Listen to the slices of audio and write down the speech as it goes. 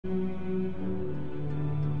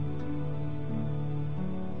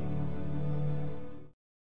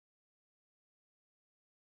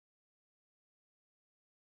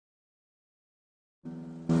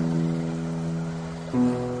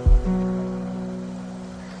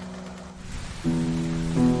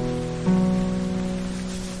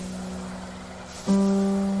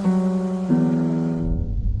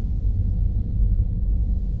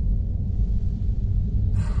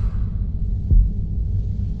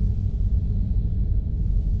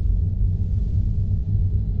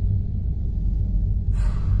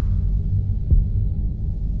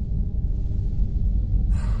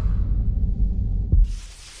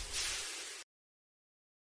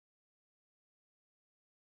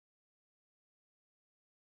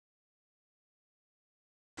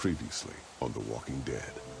Previously on The Walking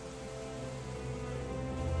Dead.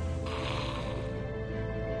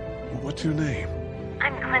 What's your name?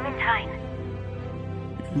 I'm Clementine.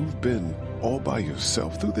 You've been all by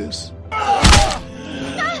yourself through this?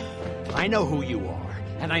 I know who you are,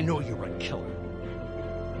 and I know you're a killer.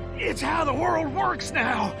 It's how the world works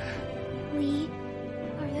now! Lee,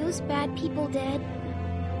 are those bad people dead?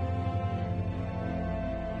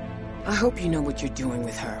 I hope you know what you're doing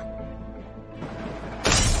with her.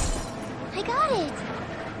 I got it!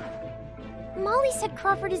 Molly said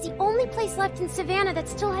Crawford is the only place left in Savannah that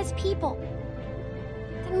still has people.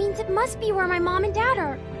 That means it must be where my mom and dad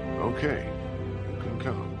are. Okay, you can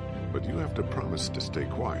come, but you have to promise to stay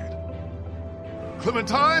quiet.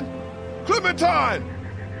 Clementine? Clementine!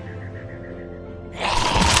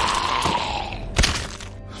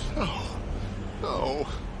 No. No.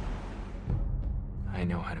 I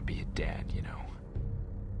know how to be a dad, you know.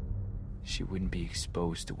 She wouldn't be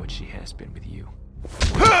exposed to what she has been with you.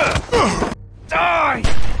 Die!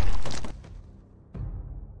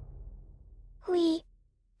 Lee,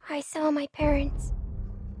 I saw my parents.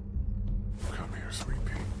 Come here, sweet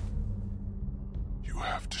pea. You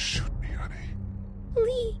have to shoot me, honey.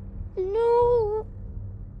 Lee, no.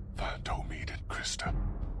 Don't mean it, Krista.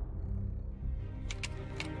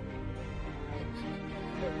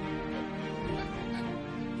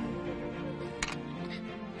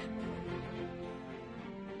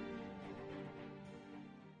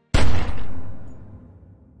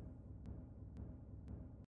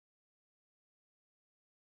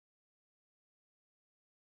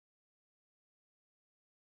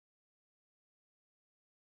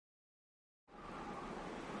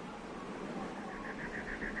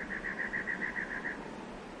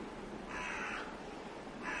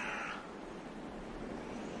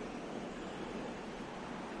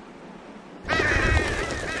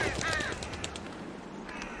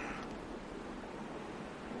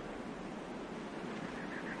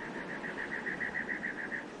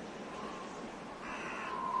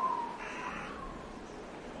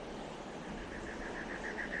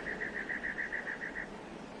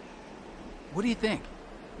 What do you think?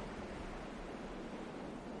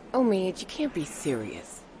 Oh, Mead, you can't be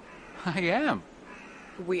serious. I am.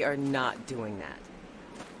 We are not doing that.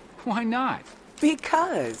 Why not?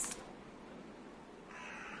 Because.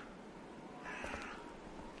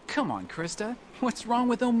 Come on, Krista. What's wrong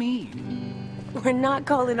with Omid? We're not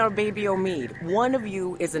calling our baby Omid. One of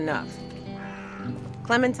you is enough.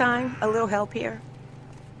 Clementine, a little help here?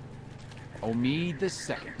 Omid the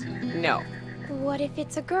second. No. What if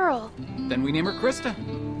it's a girl? Then we name her Krista.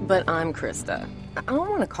 But I'm Krista. I don't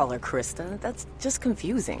want to call her Krista. That's just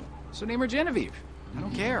confusing. So name her Genevieve. I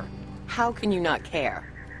don't care. How can you not care?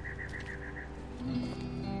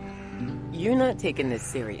 You're not taking this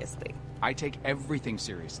seriously. I take everything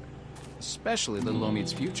seriously. Especially little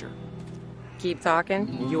Omid's future. Keep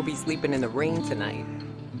talking, you'll be sleeping in the rain tonight.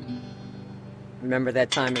 Remember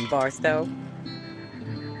that time in Barstow?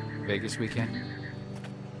 Vegas weekend?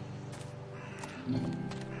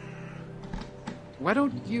 Why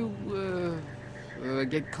don't you,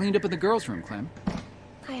 get cleaned up in the girls' room, Clem?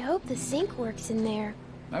 I hope the sink works in there.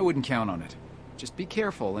 I wouldn't count on it. Just be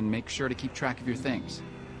careful and make sure to keep track of your things.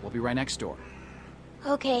 We'll be right next door.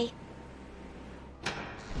 Okay.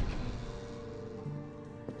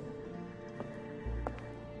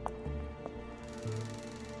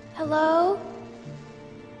 Hello?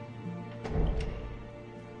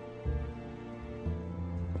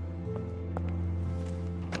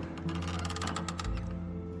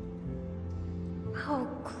 Oh,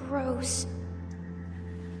 gross.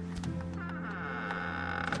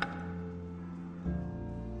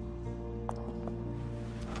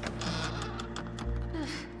 Ugh,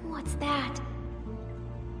 what's that?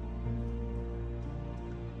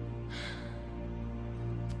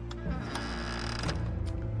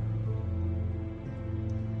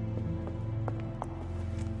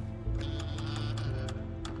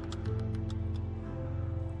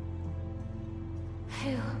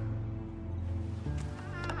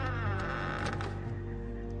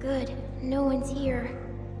 No one's here.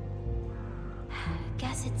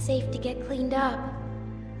 Guess it's safe to get cleaned up.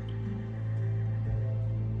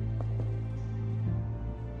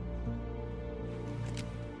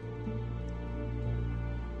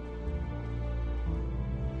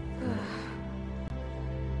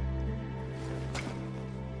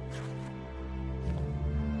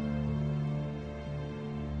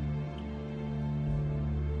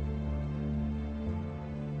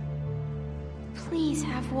 Please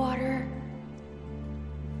have water.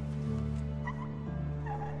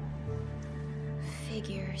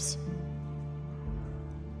 Figures.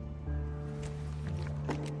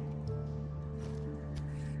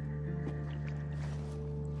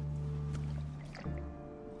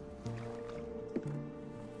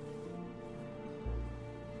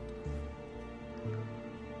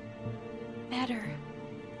 Better.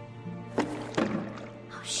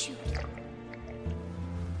 Oh, shoot.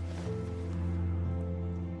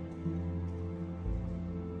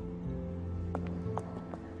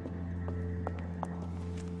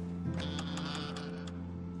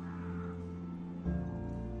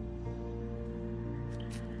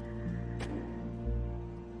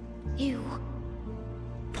 Ew.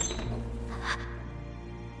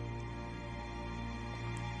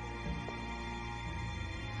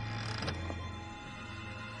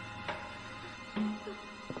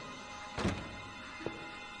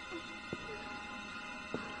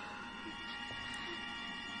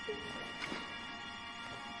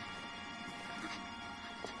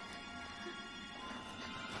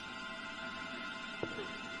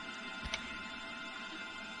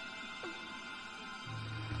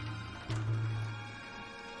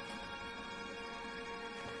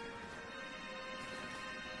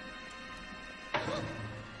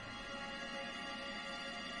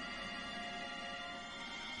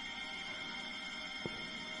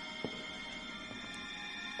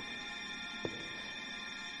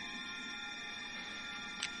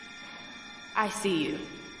 I see you.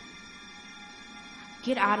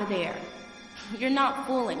 Get out of there. You're not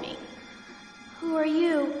fooling me. Who are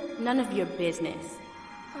you? None of your business.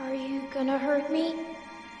 Are you gonna hurt me?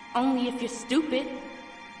 Only if you're stupid.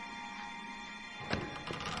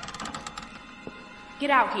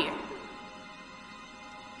 Get out here.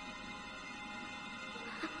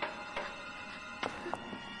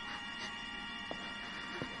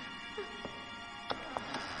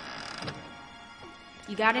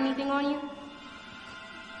 You got anything on you?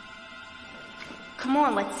 Come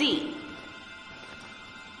on, let's see.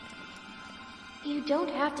 You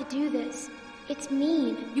don't have to do this. It's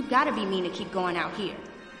mean. You gotta be mean to keep going out here.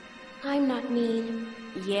 I'm not mean.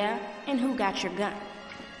 Yeah? And who got your gun?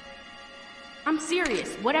 I'm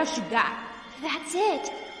serious. What else you got? That's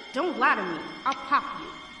it. Don't lie to me. I'll pop you.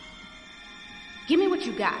 Give me what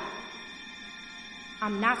you got.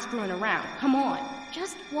 I'm not screwing around. Come on.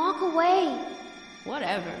 Just walk away.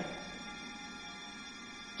 Whatever.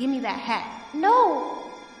 Give me that hat.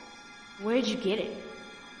 No! Where'd you get it?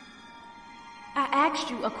 I asked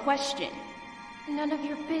you a question. None of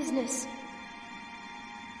your business.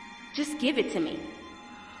 Just give it to me.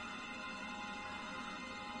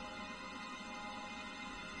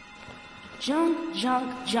 Junk,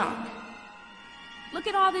 junk, junk. Look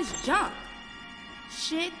at all this junk.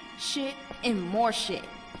 Shit, shit, and more shit.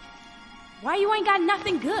 Why you ain't got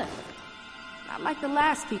nothing good? Not like the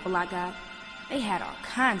last people I got. They had all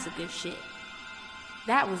kinds of good shit.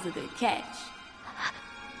 That was a good catch.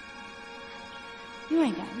 You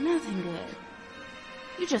ain't got nothing good.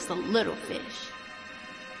 You just a little fish.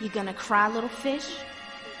 You gonna cry, little fish?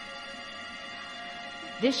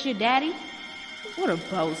 This your daddy? What a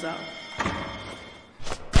bozo.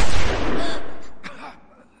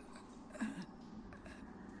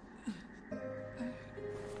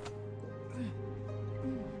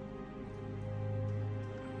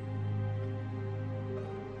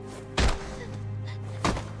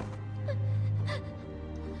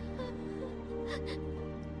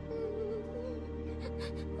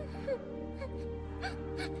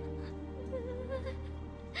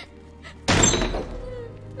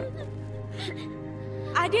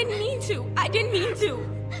 I didn't mean to. I didn't mean to.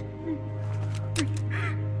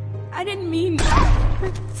 I didn't mean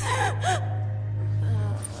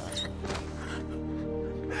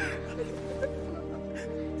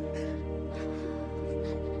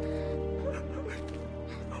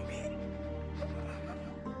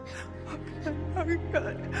Oh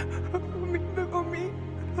God. Homie.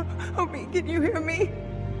 Homie, can you hear me?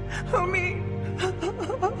 Homie.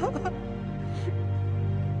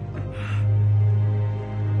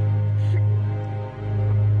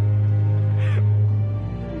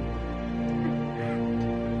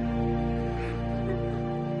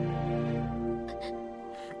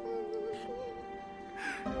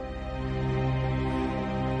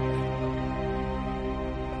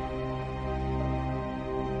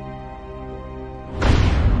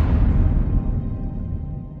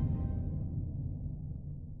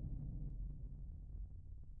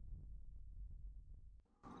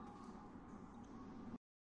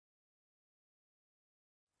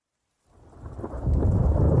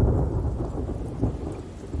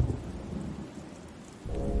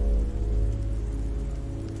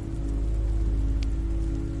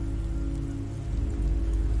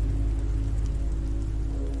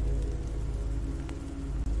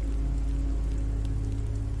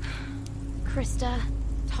 Krista.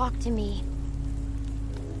 Talk to me.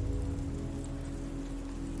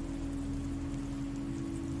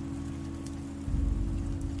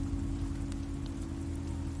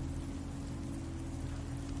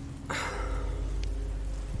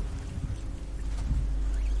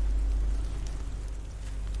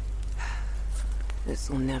 This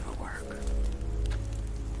will never work.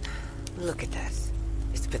 Look at this.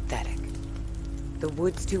 It's pathetic. The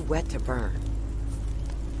wood's too wet to burn.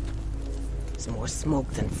 It's more smoke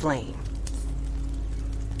than flame.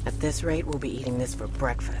 At this rate, we'll be eating this for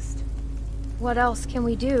breakfast. What else can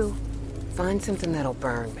we do? Find something that'll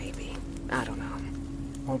burn, maybe. I don't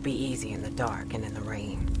know. Won't be easy in the dark and in the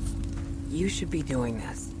rain. You should be doing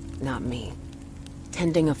this, not me.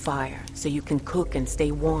 Tending a fire so you can cook and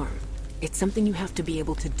stay warm. It's something you have to be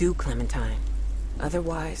able to do, Clementine.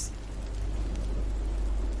 Otherwise...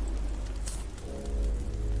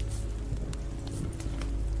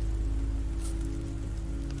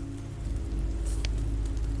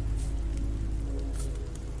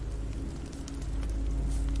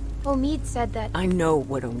 Omid said that... I know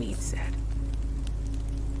what Omid said.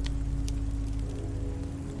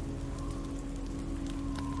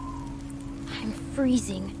 I'm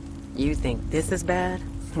freezing. You think this is bad?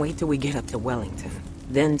 Wait till we get up to Wellington.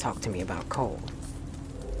 Then talk to me about Cole.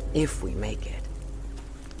 If we make it.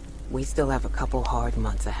 We still have a couple hard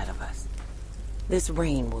months ahead of us. This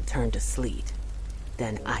rain will turn to sleet.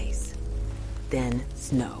 Then ice. Then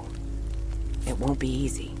snow. It won't be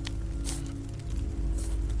easy.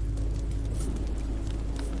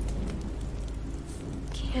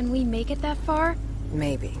 Can we make it that far?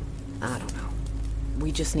 Maybe. I don't know.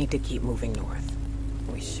 We just need to keep moving north.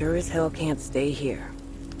 We sure as hell can't stay here.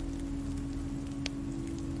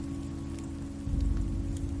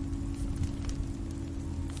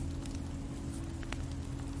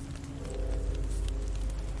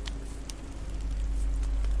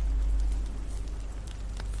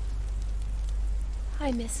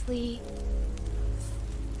 Hi, Miss Lee.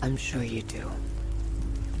 I'm sure you do.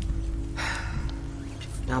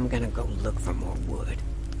 I'm gonna go look for more wood.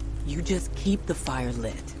 You just keep the fire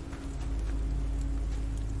lit.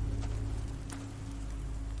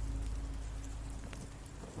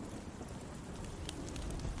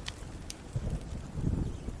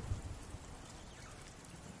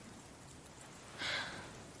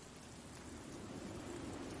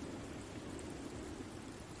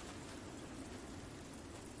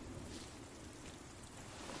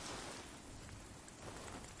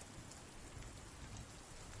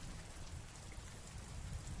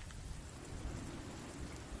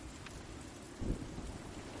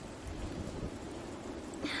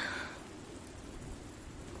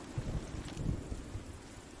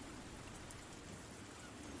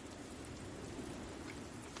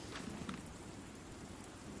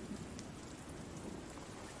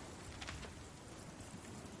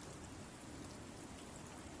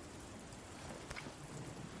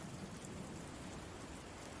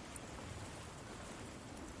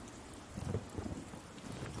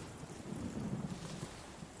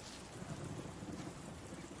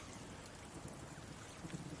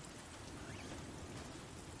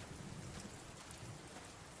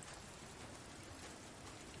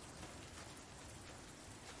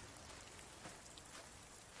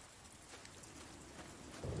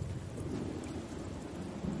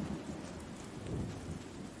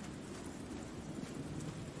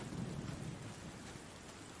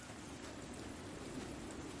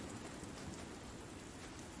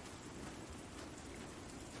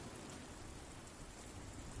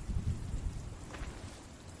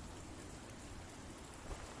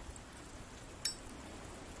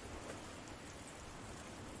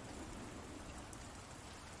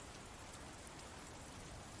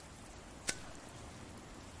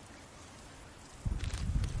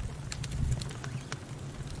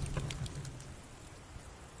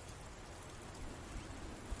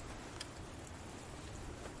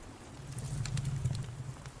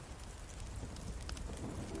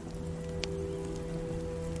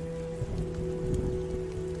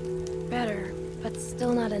 Better, but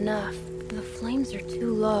still not enough. The flames are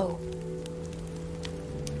too low.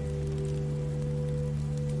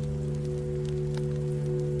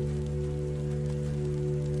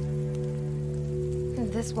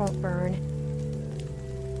 This won't burn.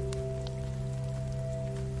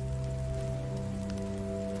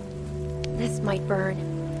 This might burn.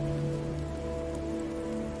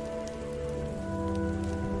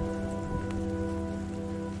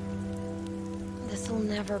 This'll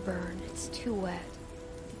never burn. It's too wet.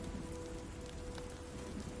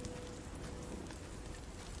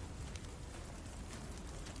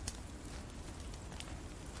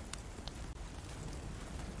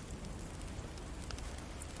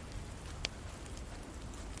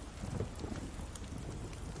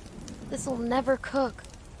 This'll never cook.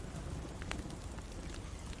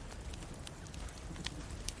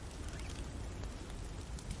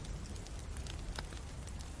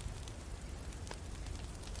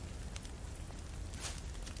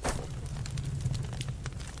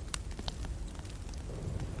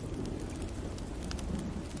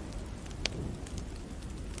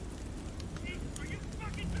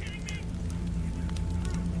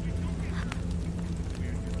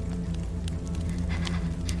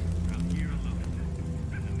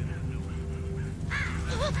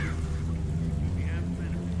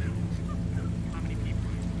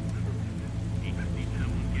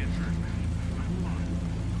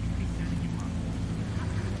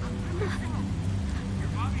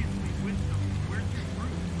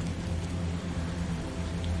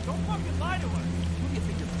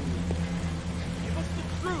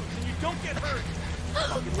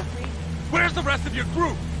 Where's the rest of your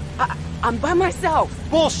group? I'm by myself.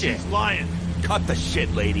 Bullshit! She's lying. Cut the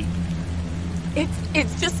shit, lady.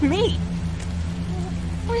 It's just me.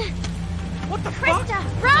 What the fuck? Krista,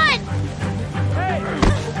 run!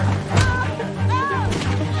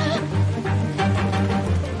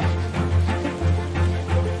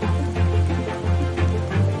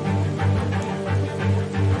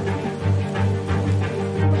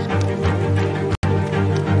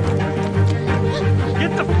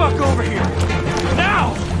 Get the fuck over here!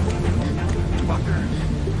 Now! Fucker.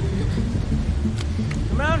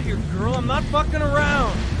 Come out here, girl. I'm not fucking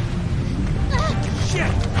around.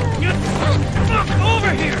 Shit! Get the fuck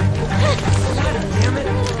over here! God damn it!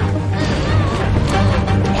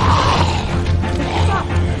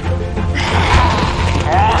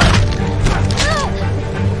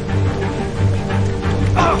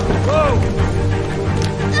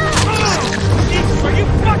 Jesus, are you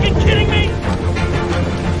fucking kidding me?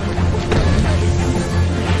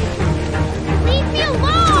 Leave me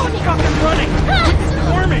alone! Stop fucking running!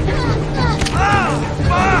 For me! Ah!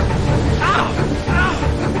 Fuck! Ow! Ow!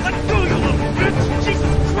 Let go, you little bitch!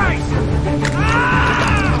 Jesus Christ! Ah!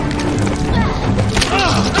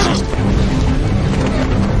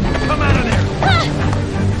 Come out of there!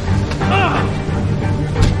 Ah!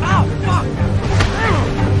 Ow! Fuck!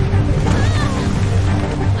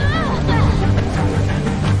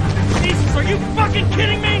 Jesus, are you fucking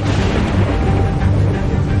kidding me?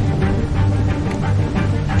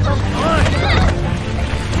 Come on!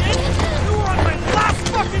 Kid, you were on my last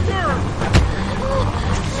fucking nerve!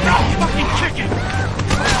 Stop fucking kicking!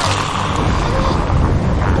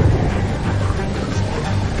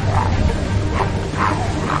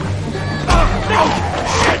 No!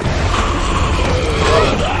 Shit!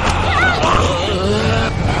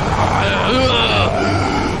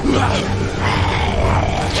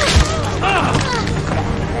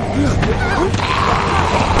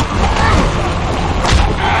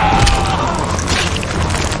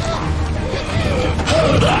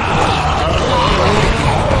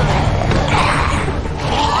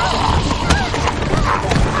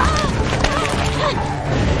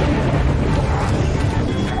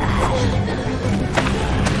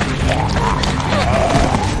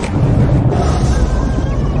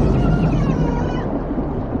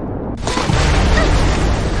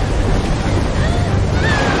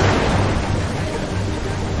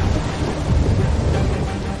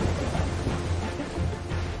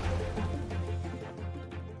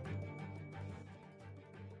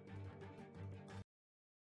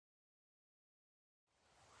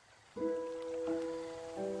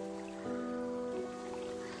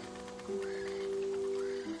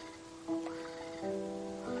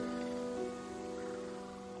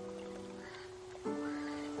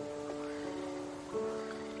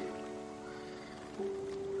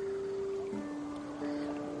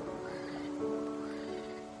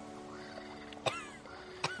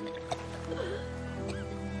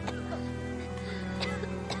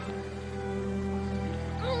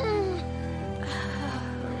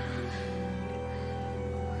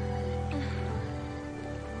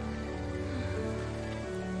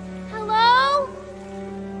 Hello?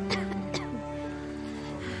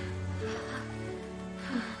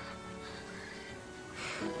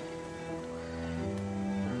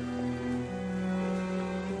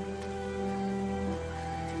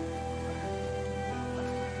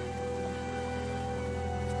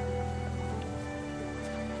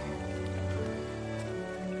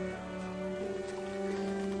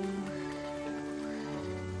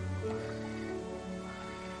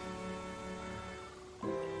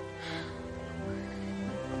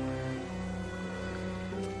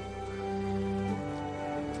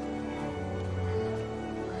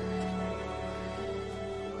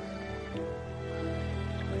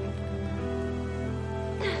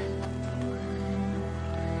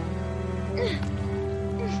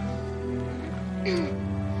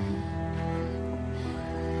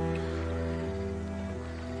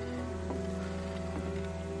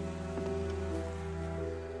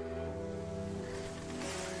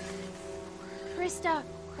 Krista,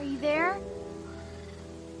 are you there?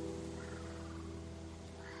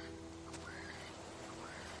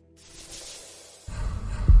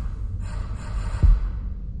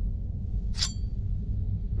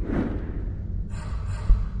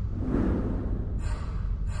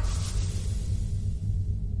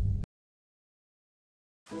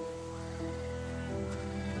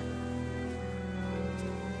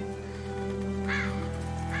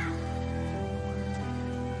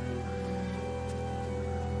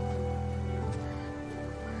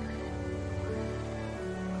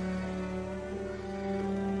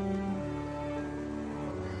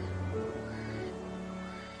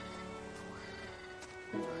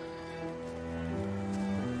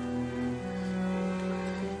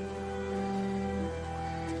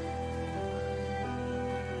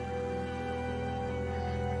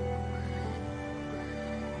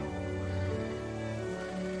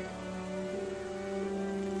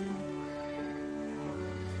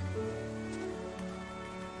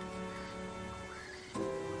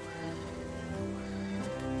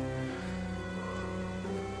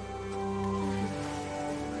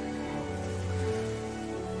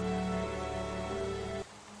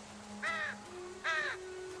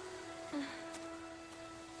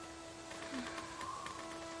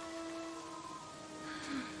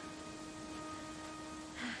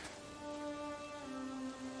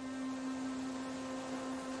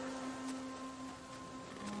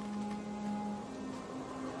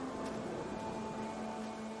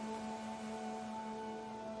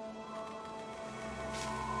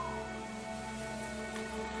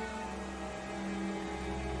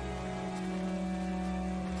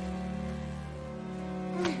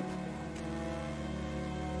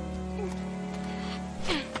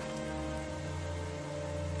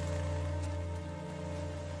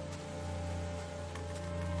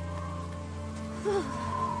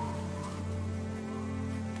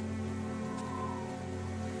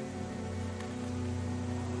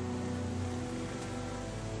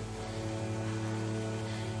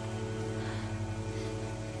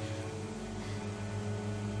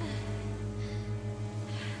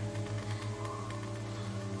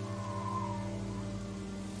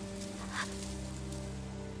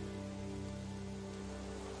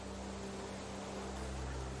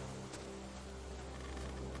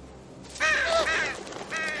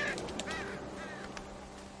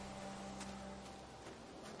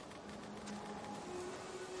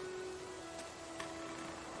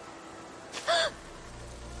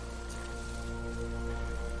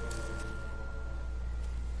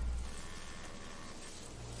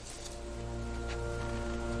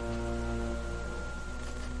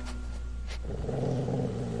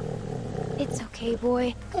 It's okay,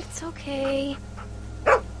 boy. It's okay.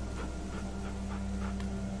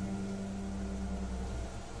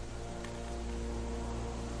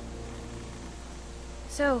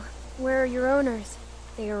 So, where are your owners?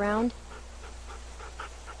 They around?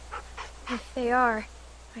 If they are,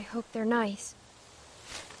 I hope they're nice.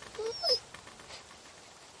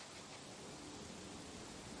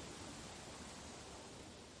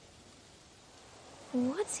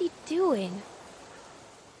 What's he doing?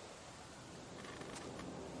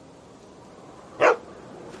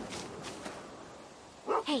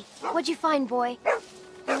 Hey, what'd you find, boy?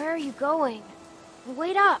 Where are you going?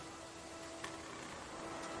 Wait up!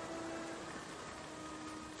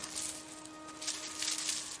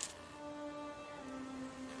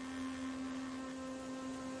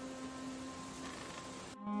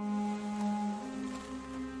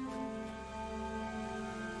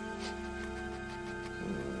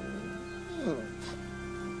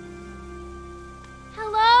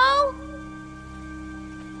 Hello?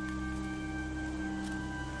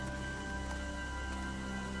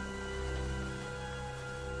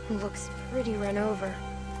 Looks pretty run over,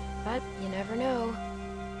 but you never know.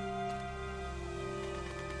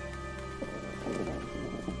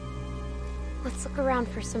 Let's look around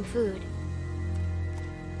for some food.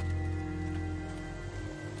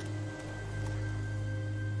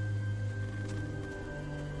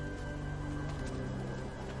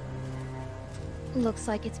 Looks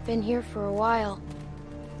like it's been here for a while.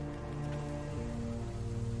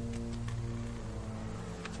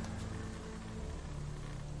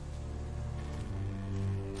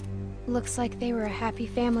 Looks like they were a happy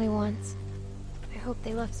family once. I hope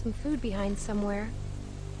they left some food behind somewhere.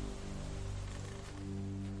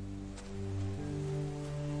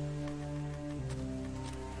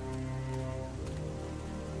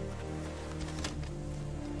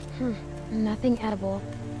 Nothing edible.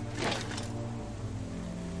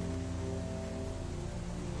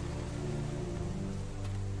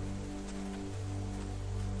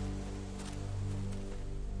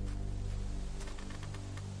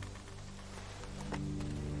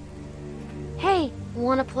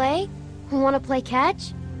 Wanna play? Wanna play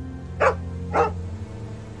catch?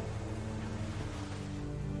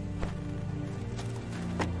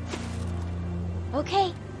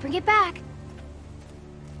 Okay, bring it back.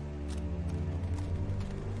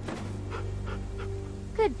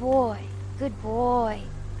 Good boy, good boy.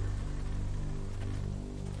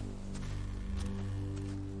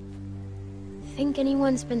 Think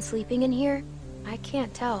anyone's been sleeping in here? I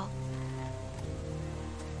can't tell.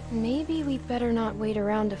 Maybe we better not wait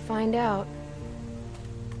around to find out.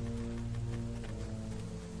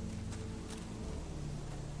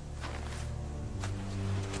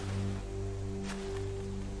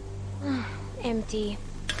 Empty.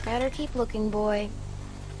 Better keep looking, boy.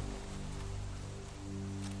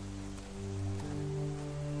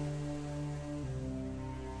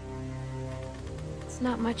 It's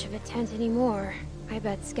not much of a tent anymore. I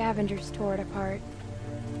bet scavengers tore it apart.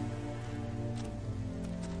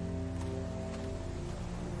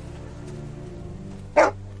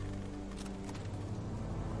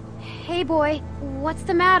 Hey, boy. What's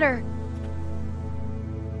the matter?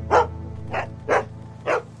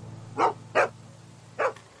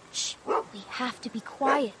 Shh. We have to be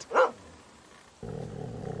quiet.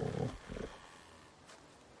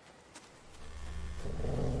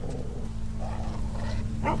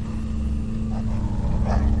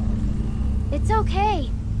 It's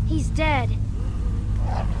okay. He's dead.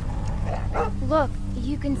 Look,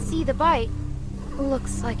 you can see the bite.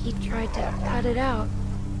 Looks like he tried to cut it out.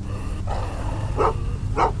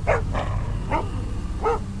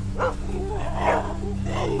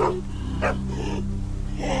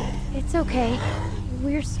 It's okay.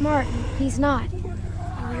 We're smart. He's not.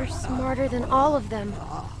 We're smarter than all of them.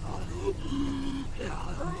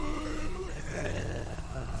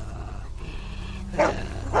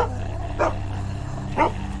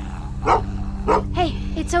 Hey,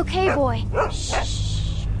 it's okay, boy.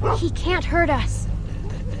 Shh. He can't hurt us.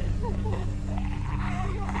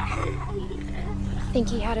 Think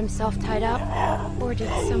he had himself tied up? Or did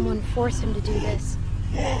someone force him to do this?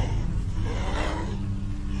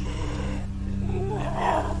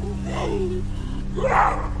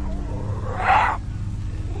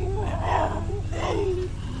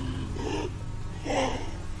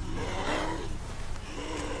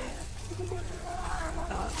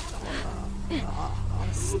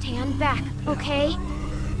 Stand back, okay?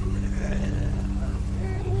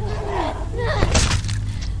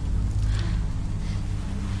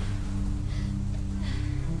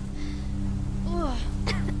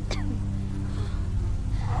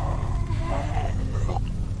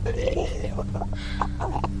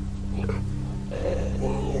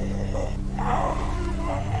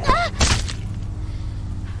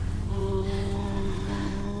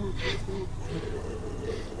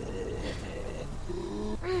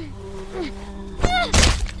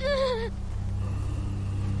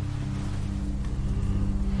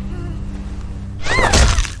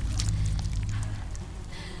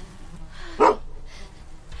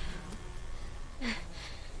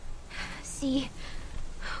 See,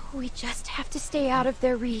 we just have to stay out of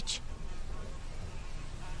their reach.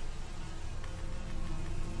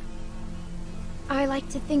 I like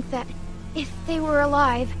to think that if they were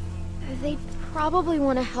alive, they'd probably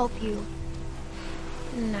want to help you.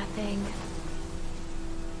 Nothing.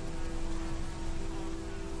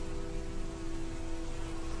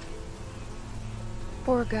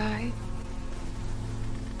 Poor guy.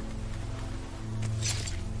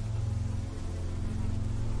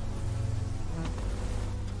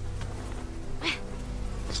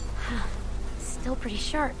 Still pretty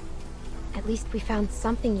sharp. At least we found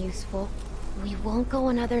something useful. We won't go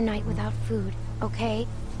another night without food, okay?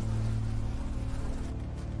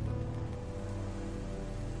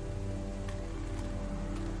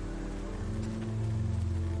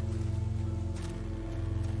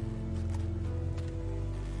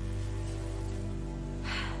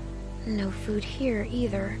 No food here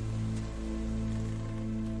either.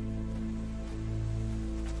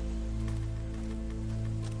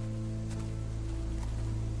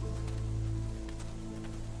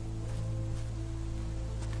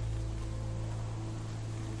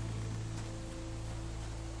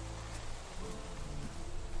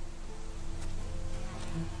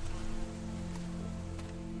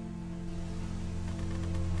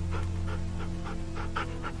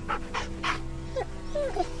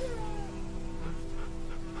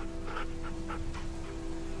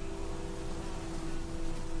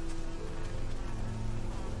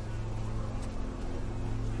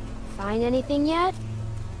 Find anything yet?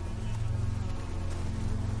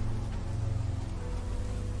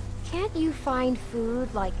 Can't you find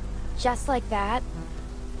food, like, just like that?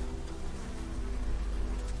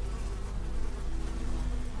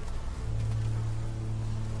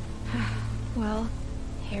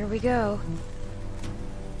 Here we go.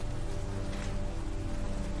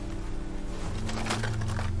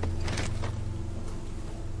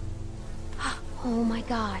 Oh my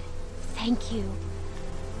god. Thank you.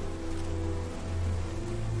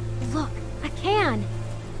 Look, a can!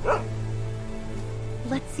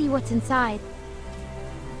 Let's see what's inside.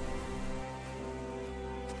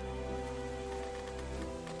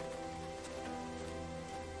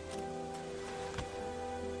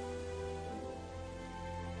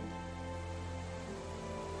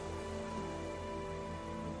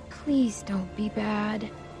 Please don't be bad.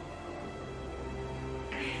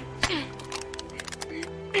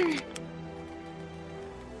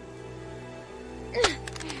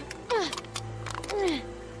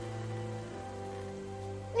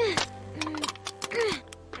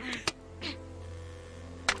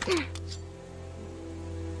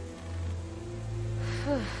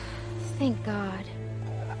 Thank God.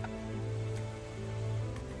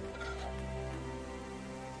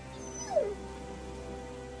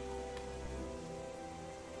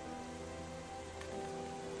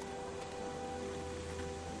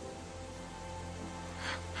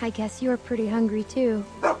 I guess you're pretty hungry too.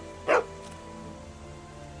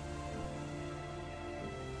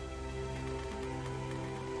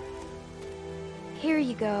 Here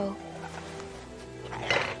you go.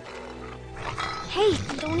 Hey,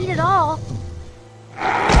 you don't eat it all.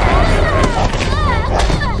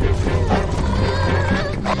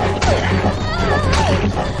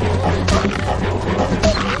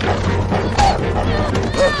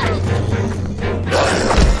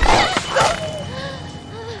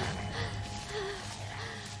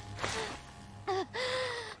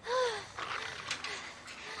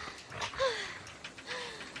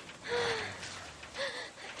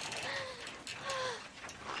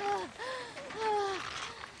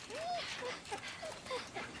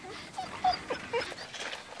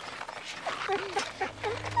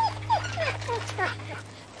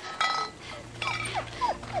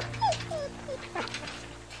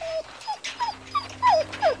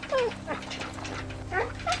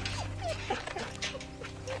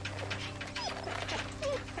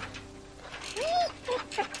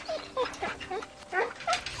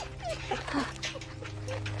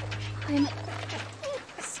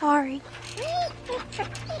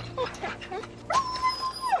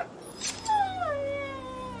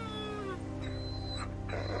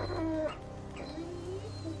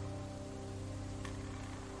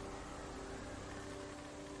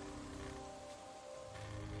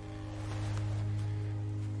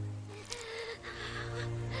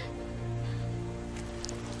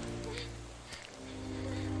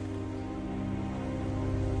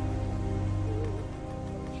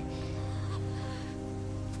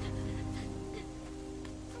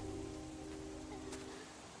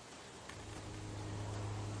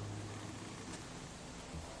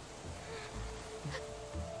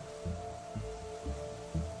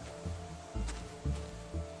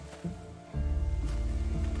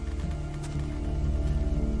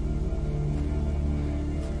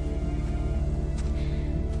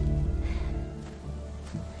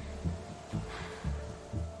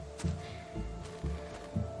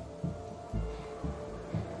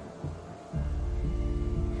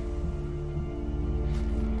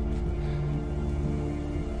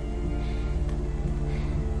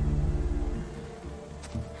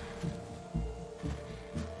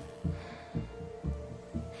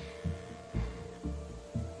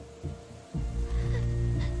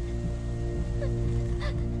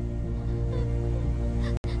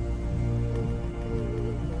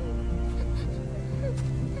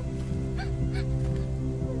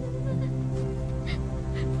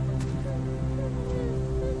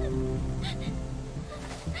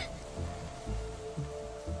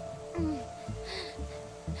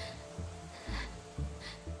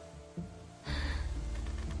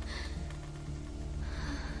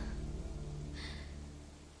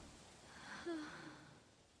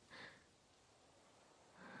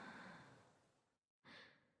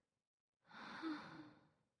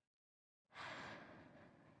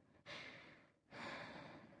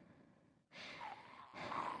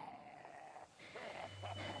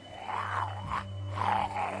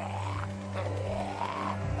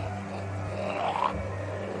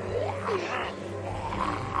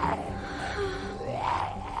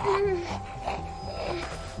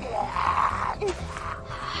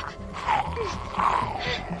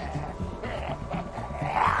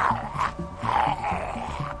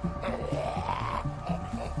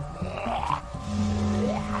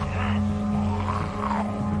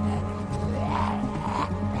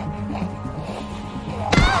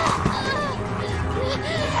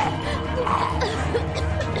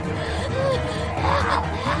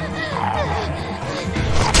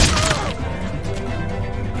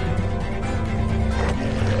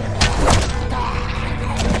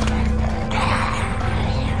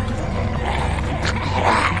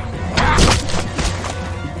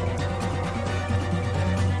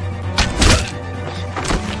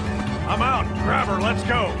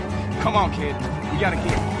 Come on, kid. We gotta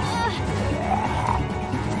get.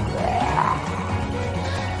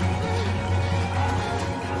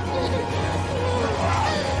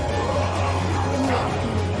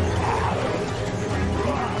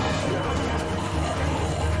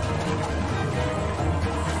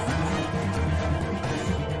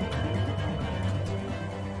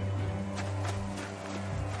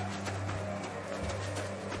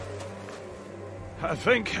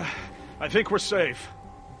 I think we're safe.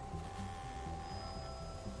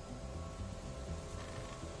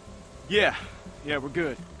 Yeah, we're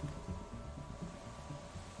good.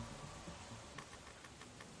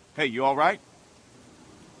 Hey, you all right?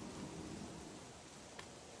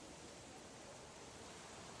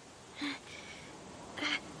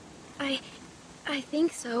 I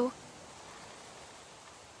think so.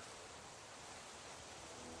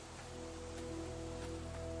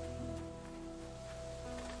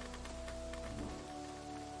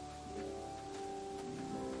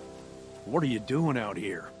 What are you doing out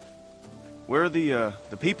here? Where are the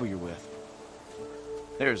people you're with?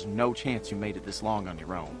 There's no chance you made it this long on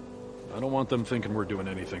your own. I don't want them thinking we're doing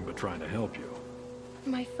anything but trying to help you.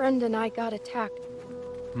 My friend and I got attacked.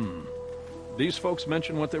 These folks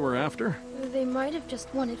mention what they were after? They might have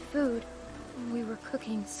just wanted food. We were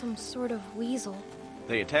cooking some sort of weasel.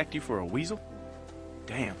 They attacked you for a weasel?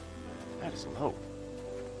 Damn, that is low.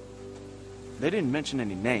 They didn't mention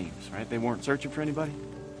any names, right? They weren't searching for anybody?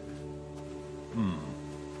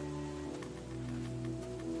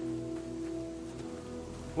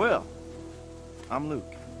 Well, I'm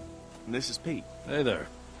Luke, and this is Pete. Hey there.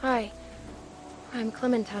 Hi, I'm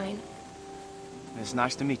Clementine. It's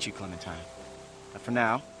nice to meet you, Clementine. But for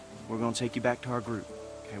now, we're gonna take you back to our group.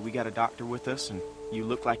 Okay, we got a doctor with us, and you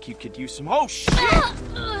look like you could use some— Oh, shit!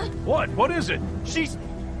 What? What is it? She's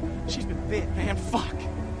been bit, man. Fuck.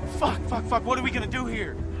 What are we gonna do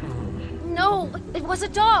here? No, it was a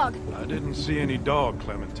dog. I didn't see any dog,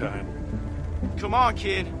 Clementine. Come on,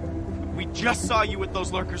 kid. We just saw you with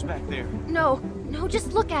those lurkers back there. No,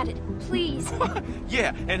 just look at it, please.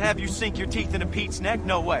 Yeah, and have you sink your teeth into Pete's neck?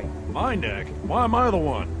 No way. My neck? Why am I the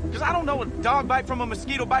one? Because I don't know a dog bite from a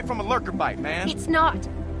mosquito bite from a lurker bite, man. It's not.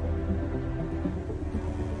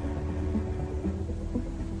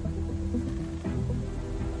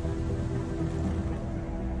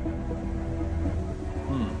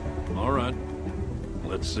 All right.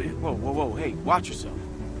 Let's see it. Whoa, hey, watch yourself.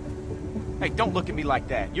 Hey, don't look at me like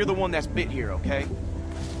that. You're the one that's bit here, okay?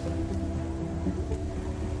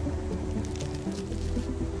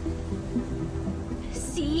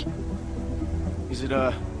 See? Is it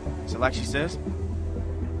like she says?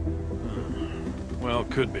 Well,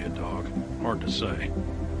 could be a dog. Hard to say.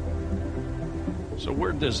 So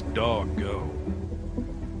where'd this dog go?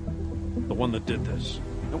 The one that did this?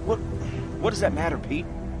 What does that matter, Pete?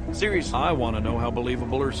 Seriously. I want to know how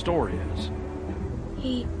believable her story is.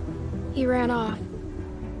 He ran off.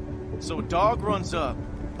 So a dog runs up,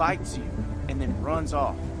 bites you, and then runs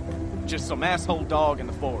off. Just some asshole dog in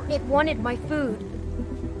the forest. It wanted my food.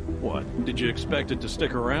 What? Did you expect it to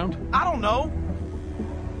stick around? I don't know.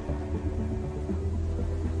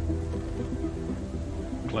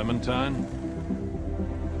 Clementine?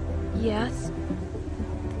 Yes?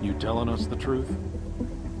 You telling us the truth?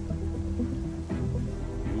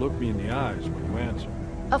 You look me in the eyes when you answer.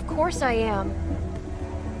 Of course I am.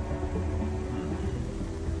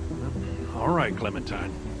 All right,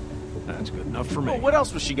 Clementine. That's good enough for me. Well, what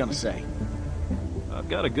else was she gonna say? I've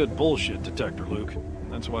got a good bullshit detector, Luke.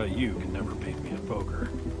 That's why you can never beat me at poker.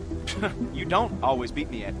 You don't always beat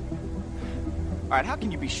me at... All right, how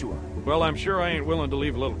can you be sure? Well, I'm sure I ain't willing to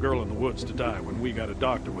leave a little girl in the woods to die when we got a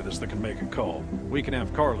doctor with us that can make a call. We can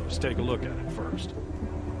have Carlos take a look at it first.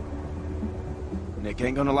 Nick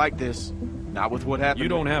ain't gonna like this. Not with what happened. You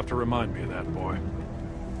don't have to remind me of that, boy.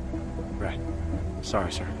 Right.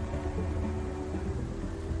 Sorry, sir.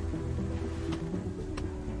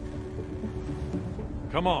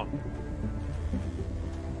 Come on.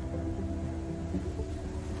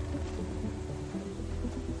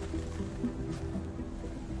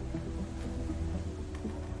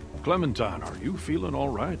 Clementine, are you feeling all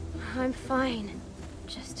right? I'm fine.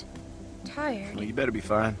 Just tired. Well, you better be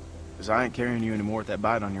fine, because I ain't carrying you anymore with that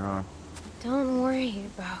bite on your arm. Don't worry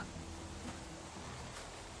about...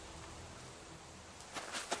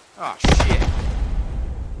 Oh, shit!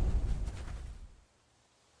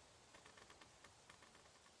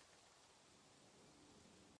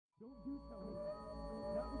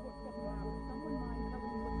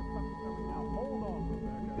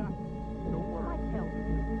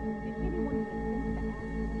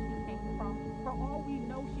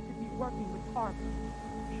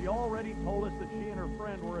 She already told us that she and her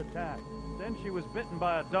friend were attacked. Then she was bitten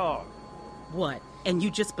by a dog. What? And you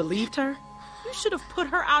just believed her? You should have put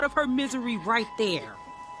her out of her misery right there.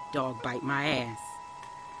 Dog bite my ass.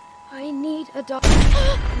 I need a dog.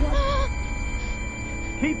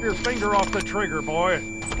 Keep your finger off the trigger, boy.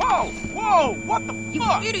 Whoa! Whoa! What the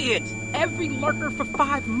fuck? You idiot! Every lurker for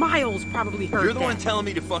 5 miles probably heard You're the that. one telling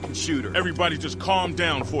me to fucking shoot her. Everybody just calm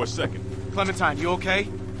down for a second. Clementine, you okay?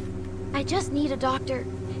 I just need a doctor.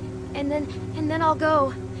 And then I'll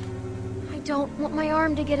go. I don't want my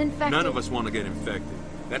arm to get infected. None of us want to get infected.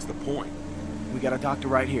 That's the point. We got a doctor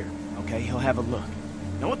right here, okay? He'll have a look.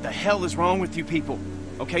 Now what the hell is wrong with you people?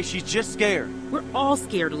 Okay, she's just scared. We're all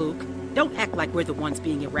scared, Luke. Don't act like we're the ones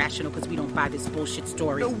being irrational because we don't buy this bullshit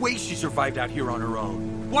story. No way she survived out here on her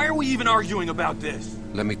own. Why are we even arguing about this?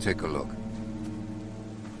 Let me take a look.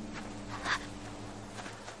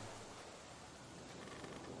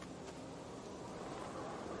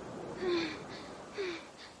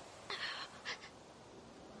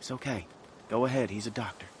 It's okay. Go ahead, he's a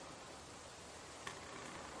doctor.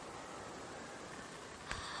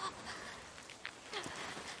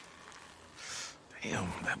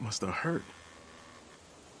 Damn, that must have hurt.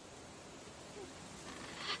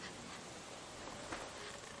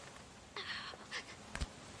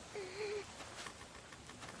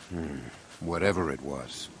 Whatever it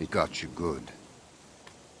was, it got you good.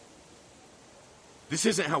 This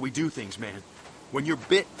isn't how we do things, man. When you're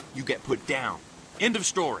bit, you get put down. End of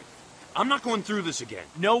story. I'm not going through this again.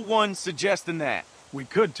 No one's suggesting that. We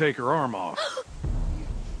could take her arm off.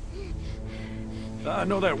 I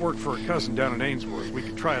know that worked for a cousin down in Ainsworth. We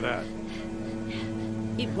could try that.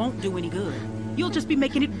 It won't do any good. You'll just be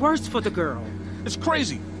making it worse for the girl. It's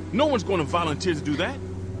crazy. No one's going to volunteer to do that.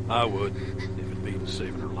 I would, if it means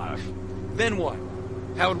saving her life. Then what?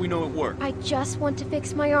 How would we know it worked? I just want to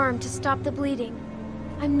fix my arm to stop the bleeding.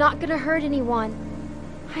 I'm not gonna hurt anyone.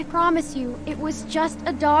 I promise you, it was just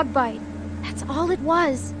a dog bite. That's all it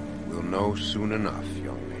was. We'll know soon enough,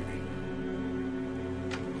 young lady.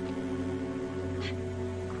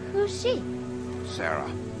 Who's she? Sarah,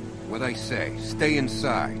 what I say, stay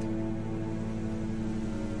inside.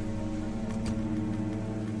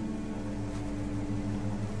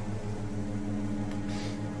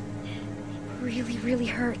 Really, really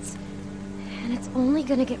hurts. And it's only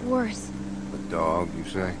gonna get worse. The dog, you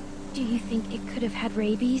say? Do you think it could have had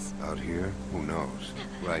rabies? Out here? Who knows?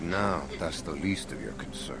 Right now, that's the least of your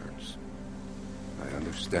concerns. I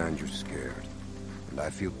understand you're scared. And I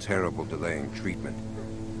feel terrible delaying treatment.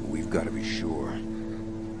 But we've got to be sure.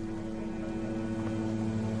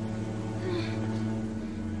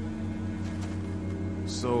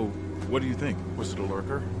 So, what do you think? Was it a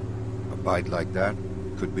lurker? A bite like that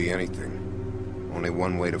could be anything. Only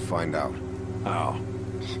one way to find out. How?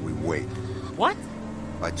 We wait. What?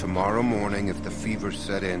 By tomorrow morning, if the fever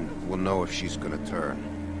set in, we'll know if she's gonna turn.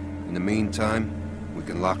 In the meantime, we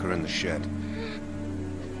can lock her in the shed.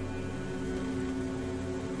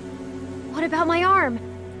 What about my arm?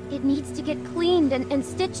 It needs to get cleaned and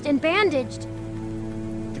stitched and bandaged.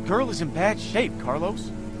 The girl is in bad shape,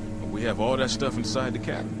 Carlos. We have all that stuff inside the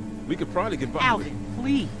cabin. We could probably get by with it. Alvin,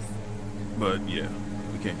 please. But yeah,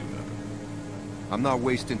 we can't do nothing. I'm not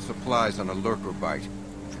wasting supplies on a lurker bite.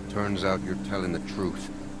 If it turns out you're telling the truth,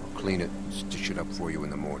 I'll clean it and stitch it up for you in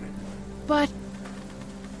the morning. But...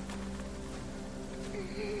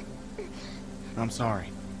 I'm sorry.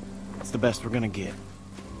 It's the best we're gonna get.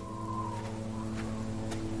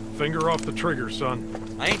 Finger off the trigger,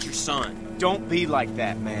 son. I ain't your son. Don't be like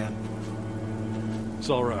that, man. It's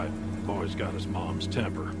all right. The boy's got his mom's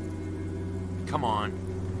temper. Come on.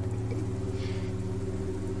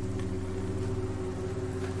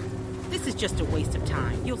 This is just a waste of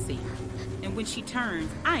time. You'll see. And when she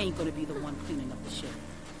turns, I ain't gonna be the one cleaning up the shit.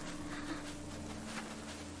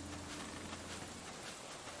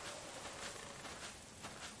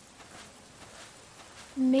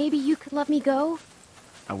 maybe you could let me go?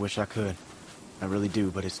 I wish I could. I really do,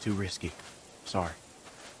 but it's too risky. Sorry.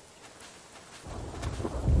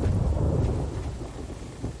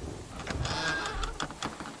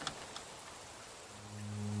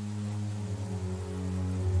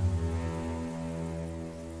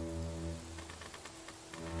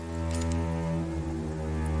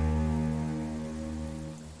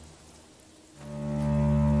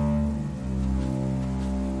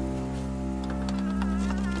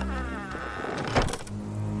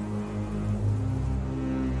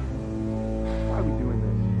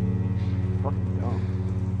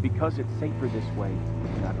 Because it's safer this way,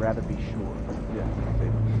 and I'd rather be sure. Yeah,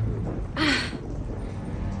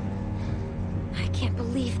 I can't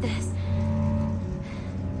believe this.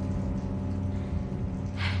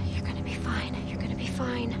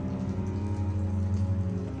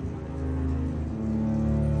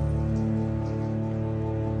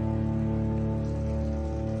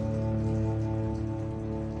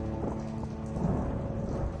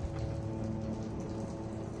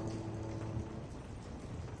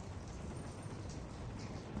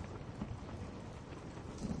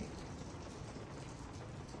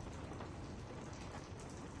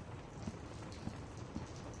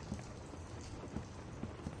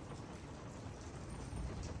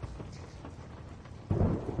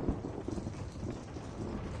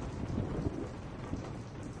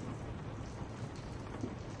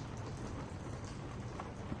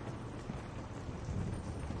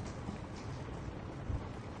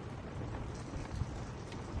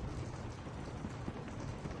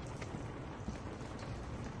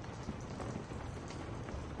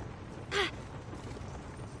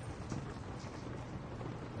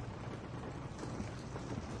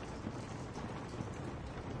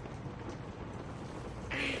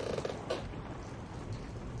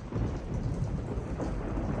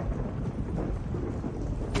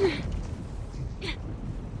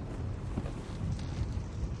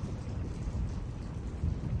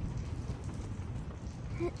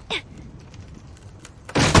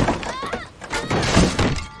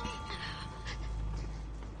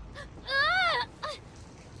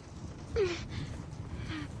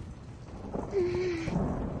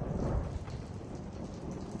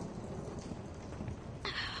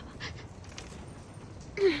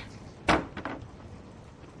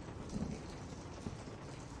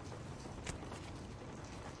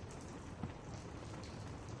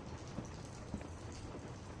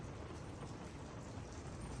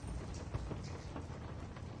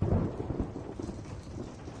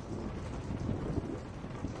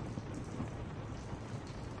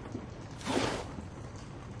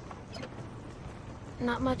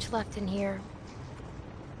 Not much left in here.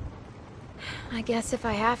 I guess if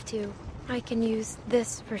I have to, I can use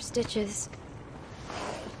this for stitches.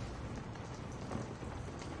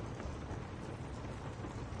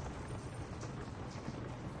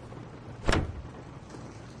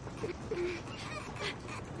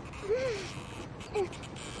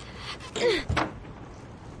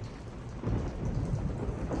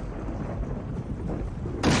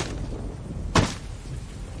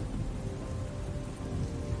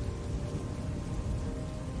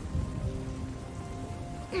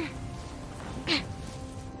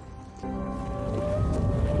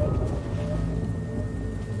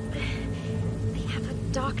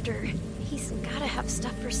 Doctor, he's gotta have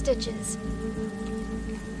stuff for stitches.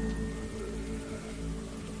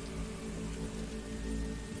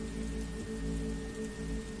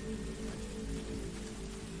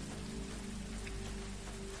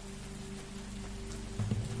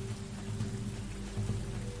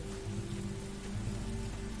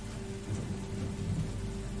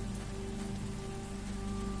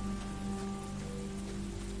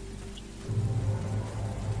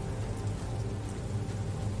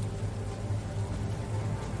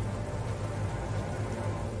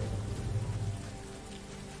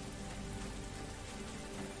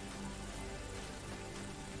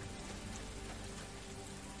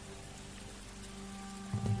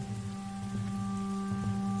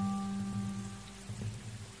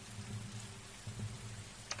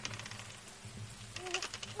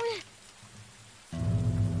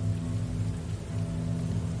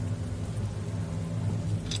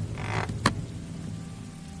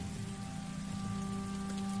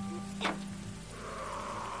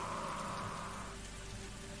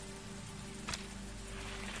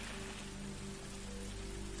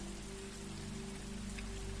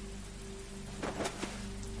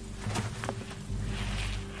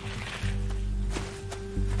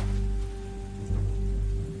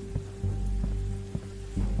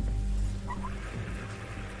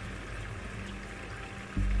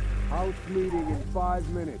 House meeting in 5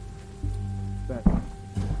 minutes. That's good.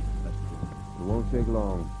 It won't take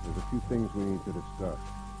long. There's a few things we need to discuss.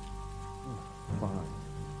 Fine.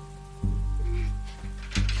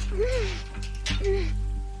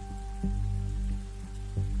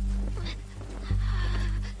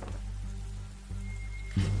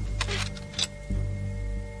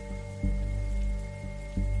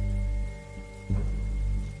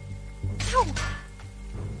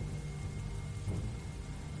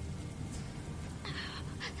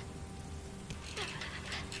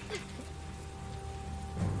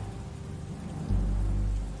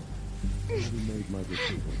 Made my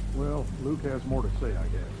decision. Well, Luke has more to say, I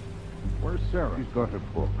guess. Where's Sarah? She's got her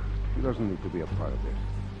book. She doesn't need to be a part of this.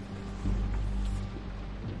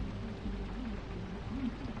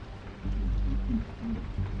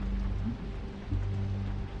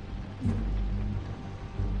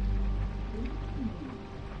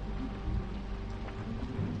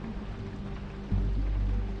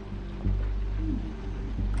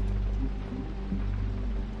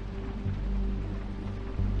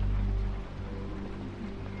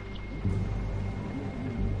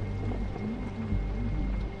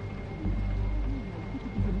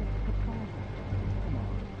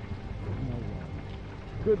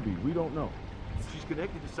 Could be. We don't know. She's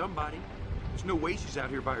connected to somebody. There's no way she's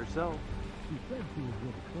out here by herself. She said she was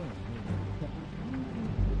with a friend.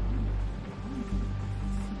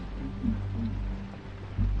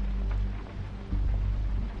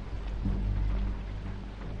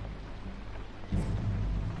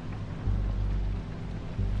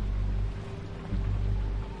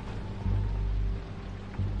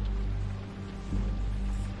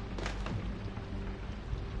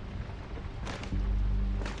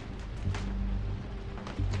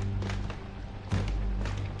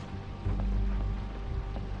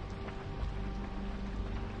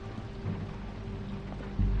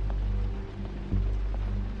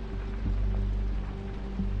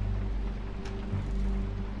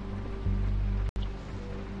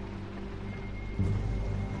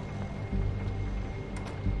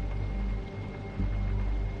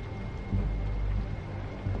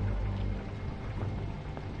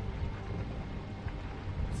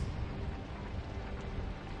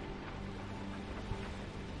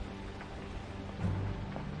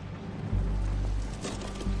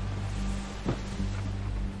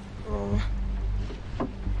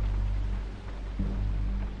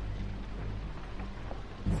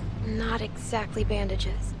 Not exactly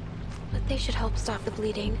bandages, but they should help stop the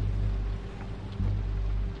bleeding.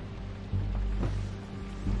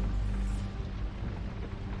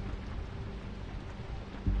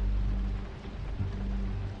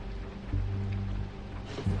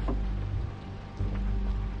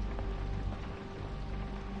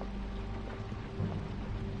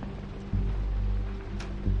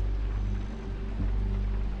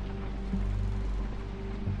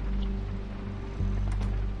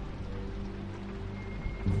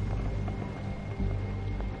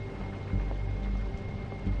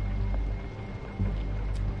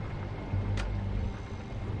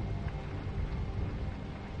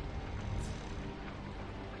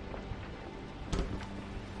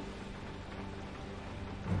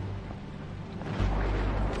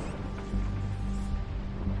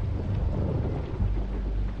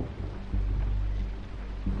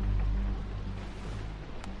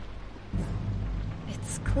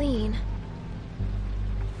 clean.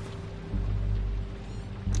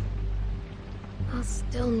 I'll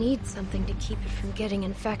still need something to keep it from getting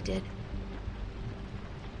infected.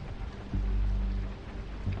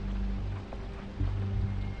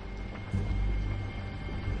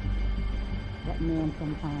 That man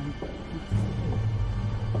sometimes.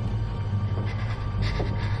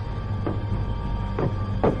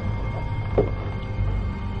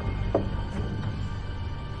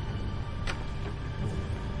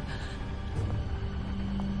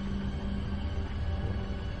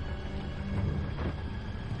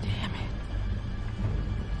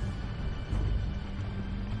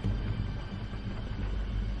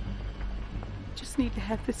 Need to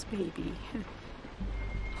have this baby.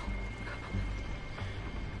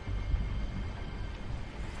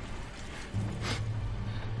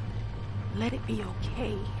 Let it be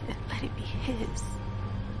okay, and let it be his.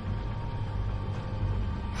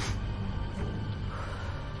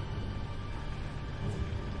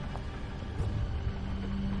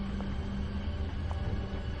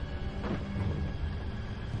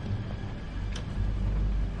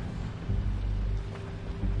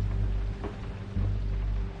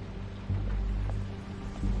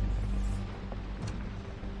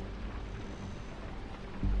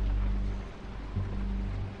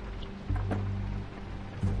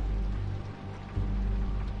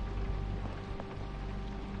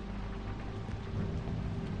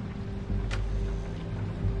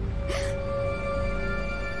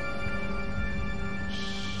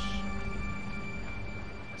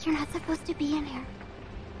 You're not supposed to be in here.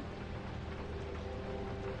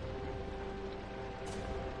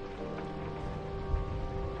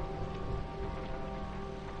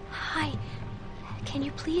 Hi. Can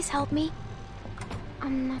you please help me?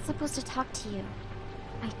 I'm not supposed to talk to you.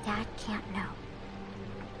 My dad can't know.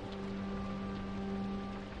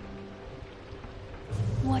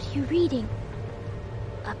 What are you reading?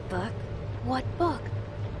 A book? What book?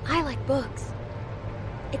 I like books.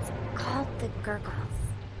 It's called The Gurgles.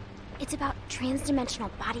 It's about transdimensional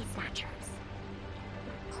body snatchers.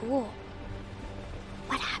 Cool.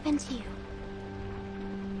 What happened to you?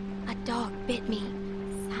 A dog bit me.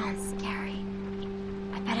 Sounds scary.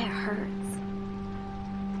 I bet it hurts.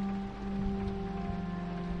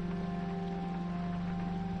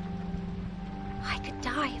 I could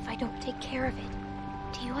die if I don't take care of it.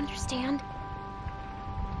 Do you understand?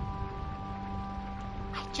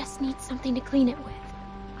 I just need something to clean it with.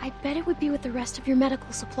 I bet it would be with the rest of your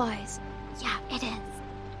medical supplies. Yeah, it is.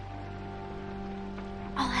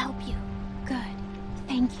 I'll help you. Good.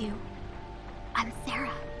 Thank you. I'm Sarah.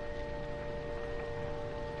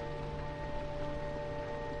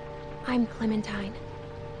 I'm Clementine.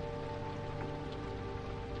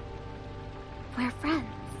 We're friends.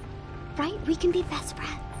 Right? We can be best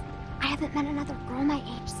friends. I haven't met another girl my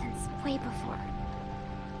age since way before.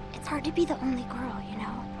 It's hard to be the only girl, you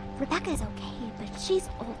know? Rebecca's okay, but she's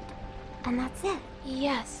old. And that's it.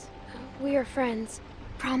 Yes, we are friends.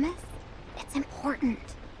 Promise? It's important.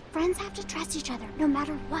 Friends have to trust each other, no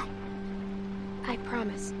matter what. I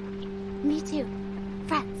promise. Me too.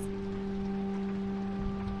 Friends.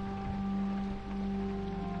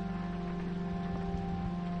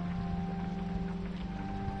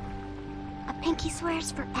 A pinky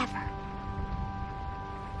swears forever.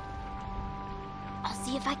 I'll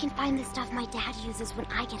see if I can find the stuff my dad uses when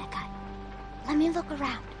I get a cut. Let me look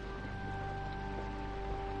around.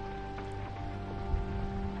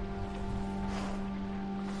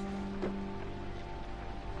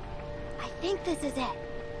 I think this is it.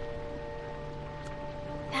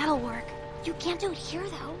 That'll work. You can't do it here,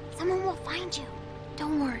 though. Someone will find you.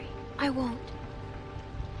 Don't worry, I won't.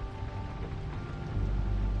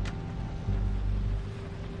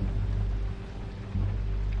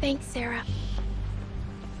 Thanks, Sarah.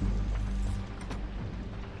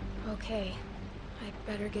 Okay, I'd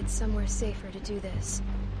better get somewhere safer to do this.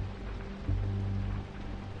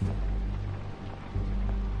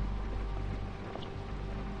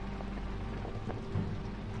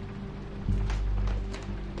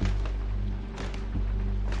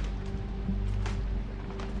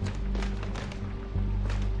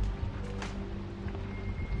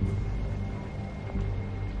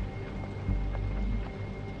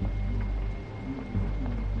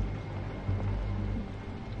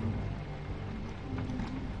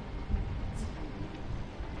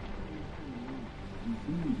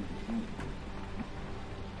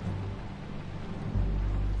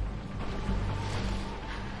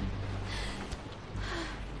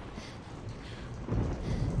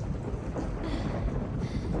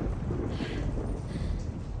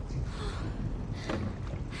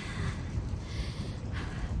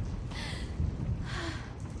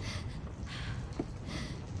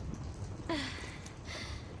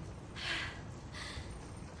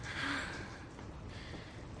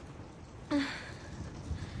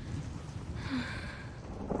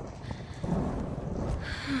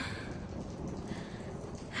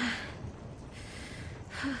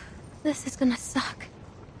 This is gonna suck.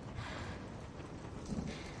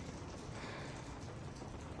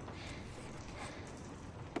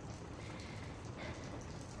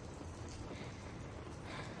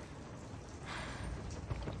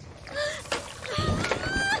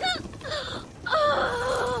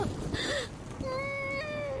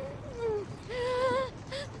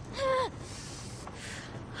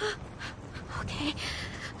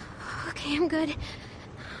 Okay, I'm good.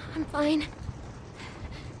 I'm fine.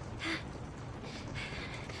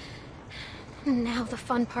 Now the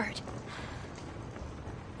fun part.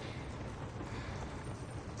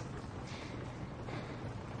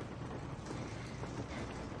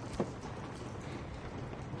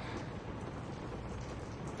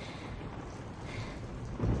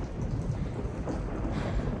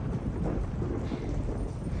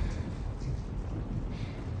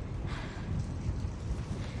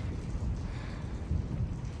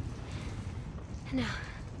 Now,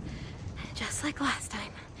 just like last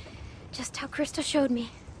time. Just how Krista showed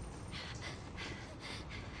me.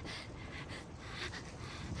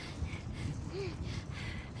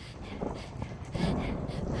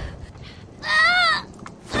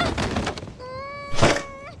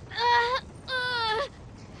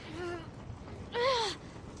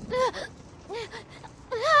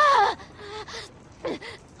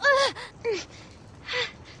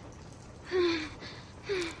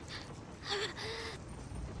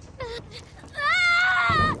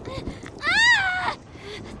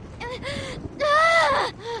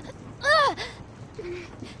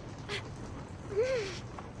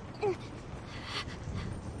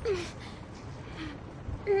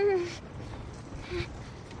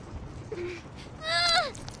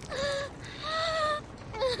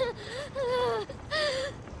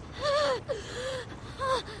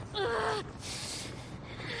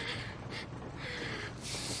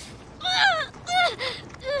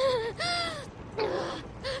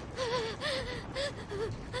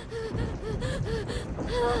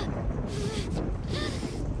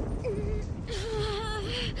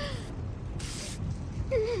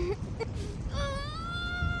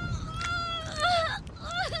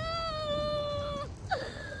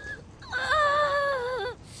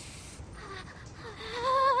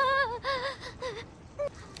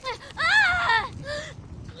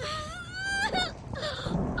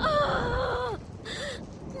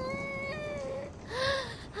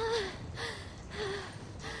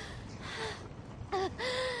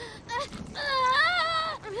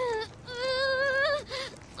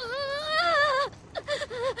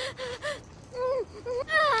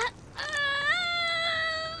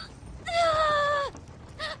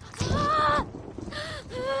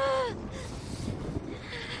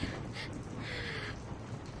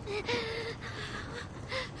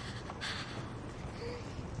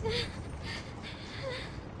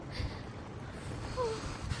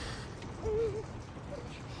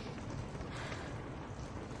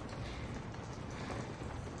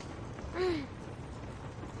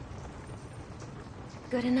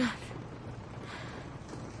 Good enough.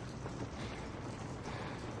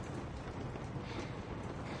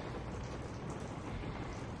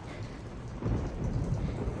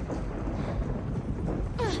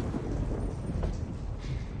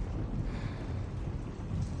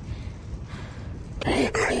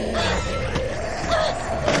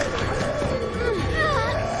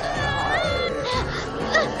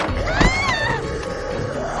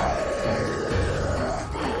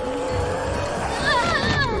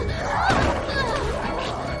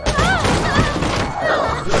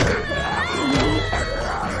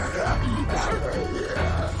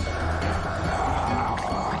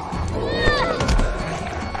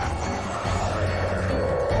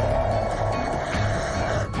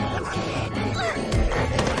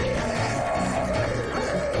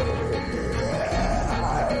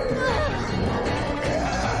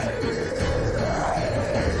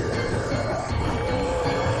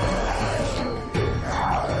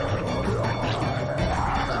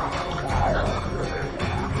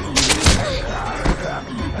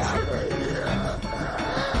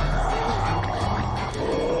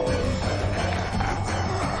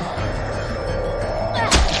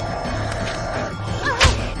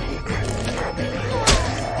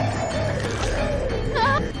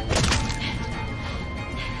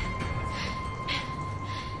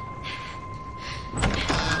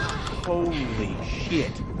 Holy shit.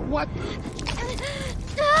 What?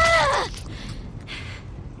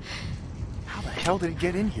 How the hell did it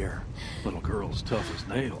get in here? Little girl's tough as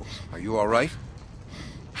nails. Are you all right?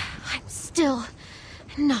 I'm still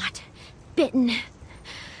not bitten.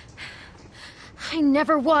 I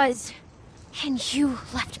never was. And you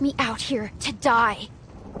left me out here to die.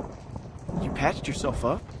 patched yourself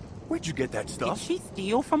up? Where'd you get that Did stuff? she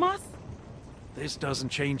steal from us? This doesn't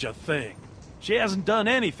change a thing. She hasn't done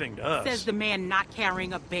anything to us. Says the man not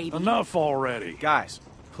carrying a baby. Enough already. Guys,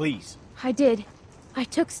 please. I did. I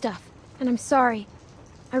took stuff, and I'm sorry.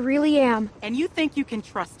 I really am. And you think you can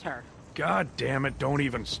trust her? God damn it, don't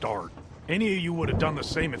even start. Any of you would have done the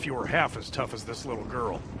same if you were half as tough as this little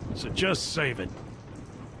girl. So just save it.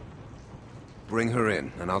 Bring her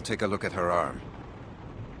in, and I'll take a look at her arm.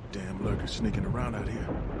 Damn lurkers sneaking around out here.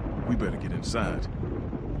 We better get inside.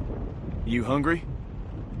 You hungry?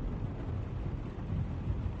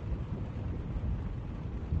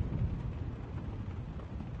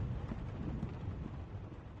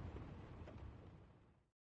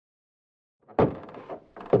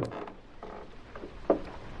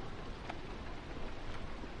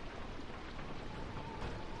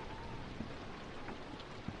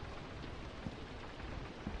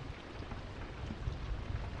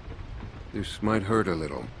 This might hurt a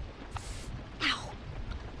little.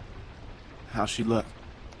 How's she look?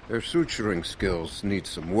 Her suturing skills need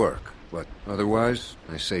some work, but otherwise,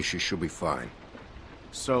 I say she should be fine.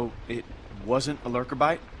 So, it wasn't a lurker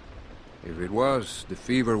bite? If it was, the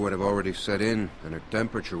fever would have already set in, and her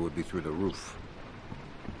temperature would be through the roof.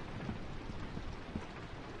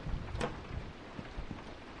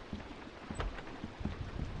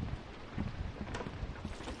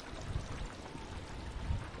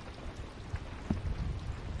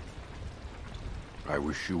 I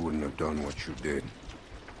wish you wouldn't have done what you did.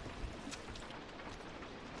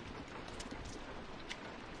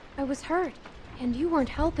 I was hurt, and you weren't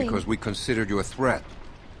helping. Because we considered you a threat,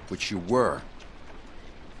 which you were.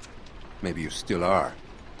 Maybe you still are.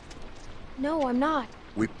 No, I'm not.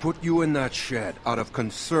 We put you in that shed out of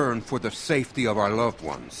concern for the safety of our loved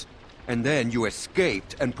ones. And then you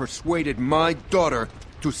escaped and persuaded my daughter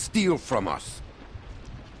to steal from us.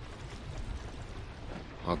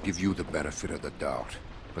 I'll give you the benefit of the doubt,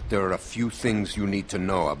 but there are a few things you need to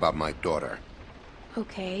know about my daughter.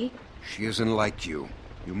 Okay. She isn't like you.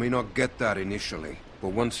 You may not get that initially, but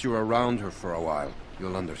once you're around her for a while,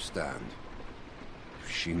 you'll understand.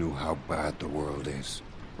 If she knew how bad the world is,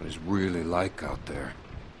 what it's really like out there,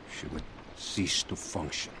 she would cease to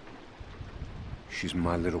function. She's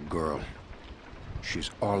my little girl.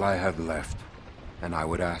 She's all I have left, and I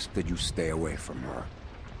would ask that you stay away from her.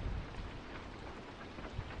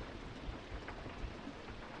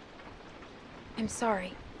 I'm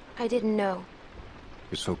sorry. I didn't know.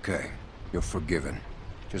 It's okay. You're forgiven.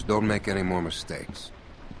 Just don't make any more mistakes.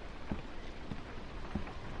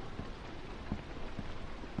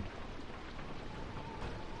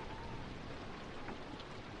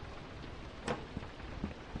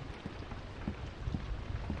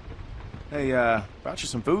 Hey, brought you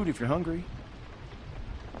some food if you're hungry.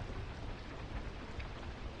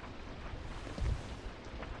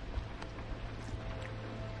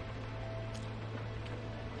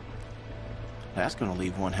 That's gonna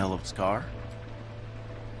leave one hell of a scar.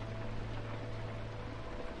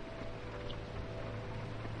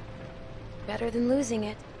 Better than losing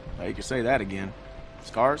it. Now, you can say that again.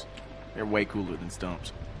 Scars? They're way cooler than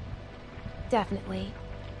stumps. Definitely.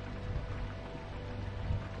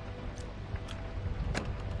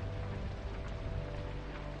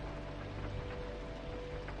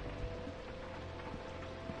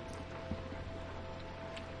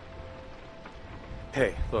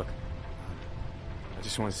 Hey, look. I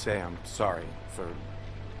just want to say I'm sorry for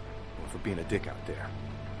being a dick out there.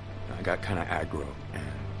 I got kind of aggro, and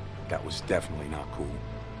that was definitely not cool.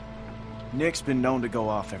 Nick's been known to go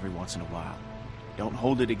off every once in a while. Don't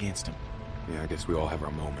hold it against him. Yeah, I guess we all have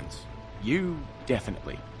our moments. You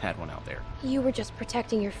definitely had one out there. You were just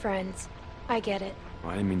protecting your friends. I get it.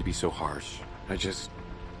 Well, I didn't mean to be so harsh. I just...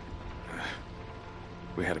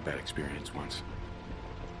 we had a bad experience once.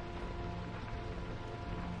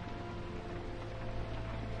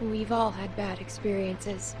 We've all had bad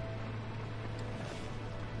experiences.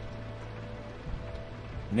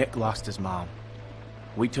 Nick lost his mom.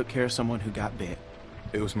 We took care of someone who got bit.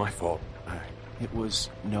 It was my fault. It was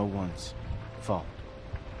no one's fault.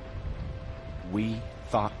 We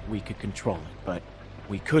thought we could control it, but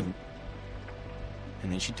we couldn't.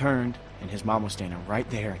 And then she turned, and his mom was standing right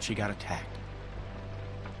there, and she got attacked.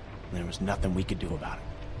 And there was nothing we could do about it.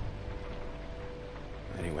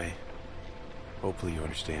 Anyway, hopefully you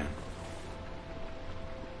understand.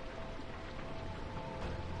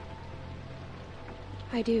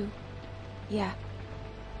 I do. Yeah.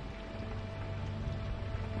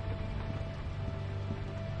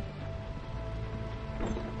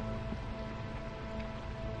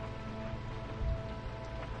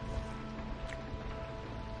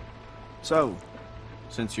 So,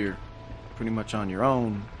 since you're pretty much on your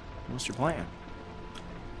own. What's your plan?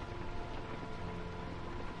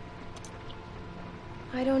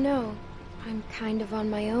 I don't know. I'm kind of on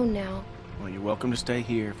my own now. Well, you're welcome to stay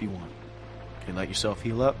here if you want. Okay, let yourself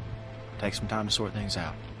heal up. Take some time to sort things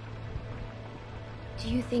out. Do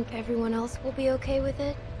you think everyone else will be okay with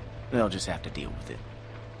it? They'll just have to deal with it.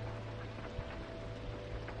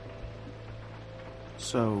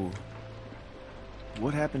 So,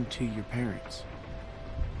 what happened to your parents?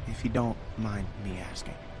 If you don't mind me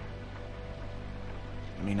asking.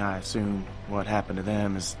 I mean, I assume what happened to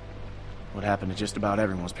them is what happened to just about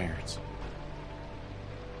everyone's parents.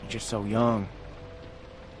 You're just so young.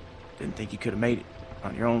 Didn't think you could have made it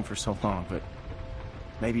on your own for so long, but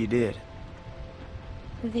maybe you did.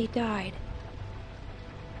 They died.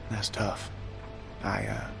 That's tough.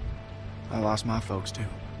 I lost my folks too.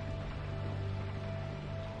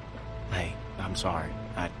 Hey, I'm sorry.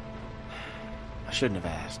 I shouldn't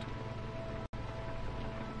have asked.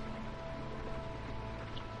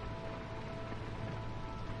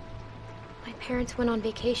 My parents went on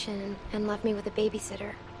vacation and left me with a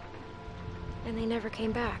babysitter. And they never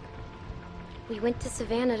came back. We went to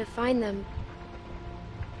Savannah to find them,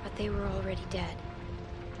 but they were already dead.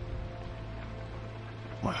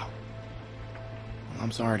 Wow. Well,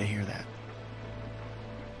 I'm sorry to hear that.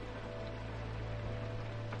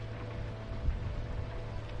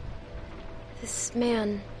 This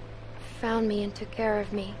man found me and took care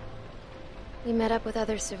of me. We met up with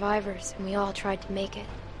other survivors and we all tried to make it.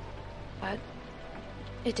 But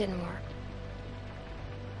it didn't work.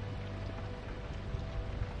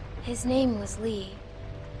 His name was Lee.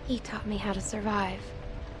 He taught me how to survive.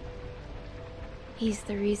 He's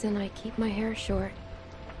the reason I keep my hair short.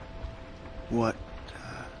 What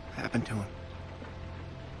happened to him?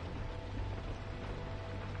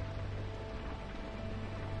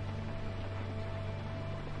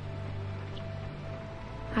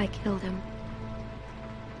 I killed him.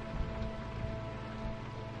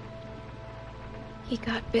 He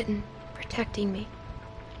got bitten, protecting me.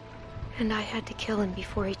 And I had to kill him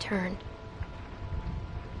before he turned.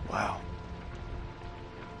 Wow.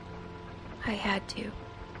 I had to.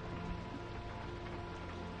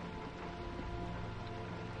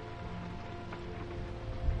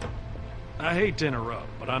 I hate to interrupt,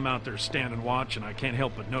 but I'm out there standing watch and I can't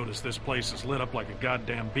help but notice this place is lit up like a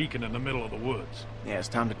goddamn beacon in the middle of the woods. Yeah, it's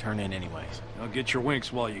time to turn in anyways. Now get your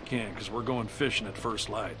winks while you can, because we're going fishing at first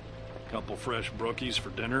light. Couple fresh brookies for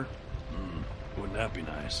dinner? Wouldn't that be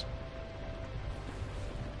nice?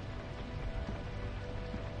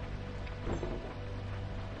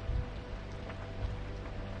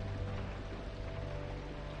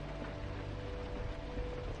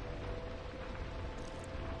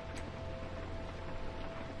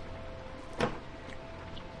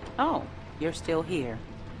 Oh, you're still here.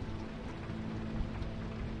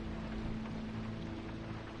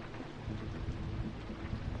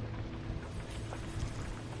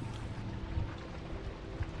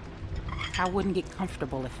 I wouldn't get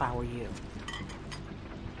comfortable if I were you.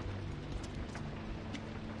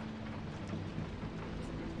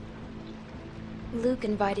 Luke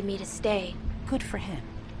invited me to stay. Good for him,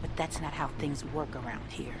 but that's not how things work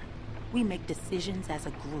around here. We make decisions as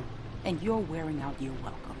a group, and you're wearing out your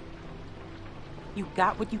welcome. You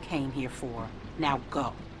got what you came here for. Now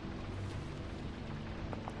go.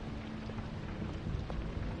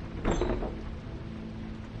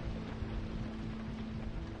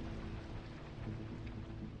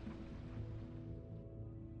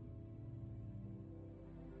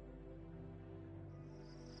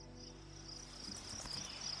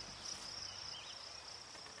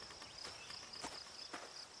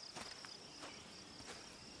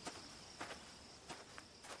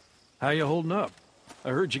 How you holding up? I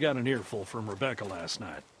heard you got an earful from Rebecca last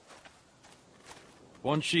night.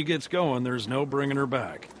 Once she gets going, there's no bringing her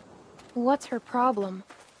back. What's her problem?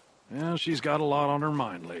 Yeah, she's got a lot on her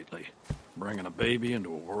mind lately. Bringing a baby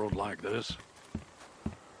into a world like this.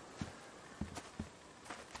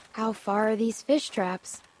 How far are these fish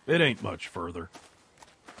traps? It ain't much further.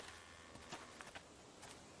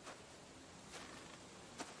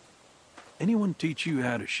 Anyone teach you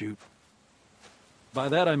how to shoot? By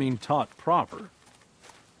that I mean taught proper.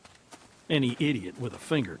 Any idiot with a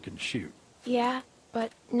finger can shoot. Yeah,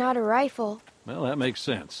 but not a rifle. Well, that makes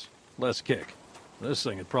sense. Less kick. This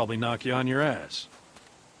thing would probably knock you on your ass.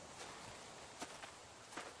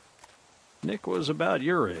 Nick was about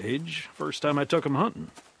your age, first time I took him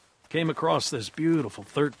hunting. Came across this beautiful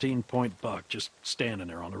 13-point buck just standing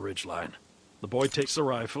there on the ridgeline. The boy takes the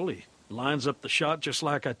rifle, he lines up the shot just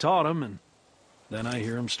like I taught him, and then I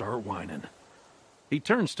hear him start whining. He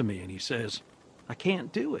turns to me and he says, "I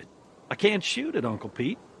can't do it. I can't shoot it, Uncle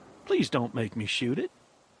Pete. Please don't make me shoot it.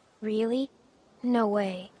 Really? No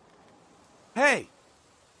way. Hey!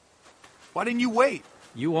 Why didn't you wait?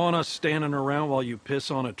 You want us standing around while you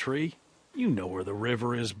piss on a tree? You know where the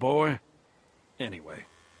river is, boy. Anyway,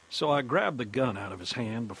 so I grabbed the gun out of his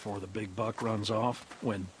hand before the big buck runs off,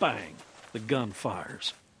 when bang, the gun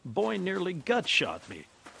fires. Boy nearly gut shot me,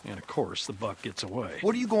 and of course the buck gets away.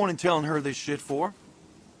 What are you going and telling her this shit for?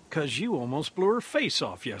 'Cause you almost blew her face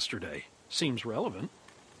off yesterday. Seems relevant.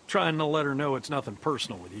 Trying to let her know it's nothing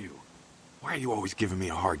personal with you. Why are you always giving me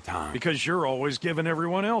a hard time? Because you're always giving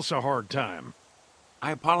everyone else a hard time.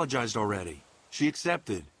 I apologized already. She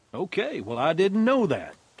accepted. Okay, well I didn't know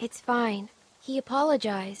that. It's fine. He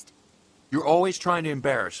apologized. You're always trying to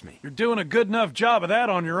embarrass me. You're doing a good enough job of that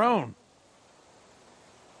on your own.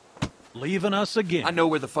 Leaving us again. I know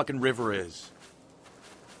where the fucking river is.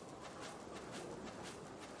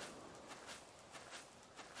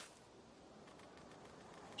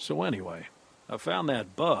 So anyway, I found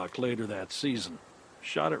that buck later that season.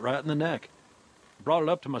 Shot it right in the neck. Brought it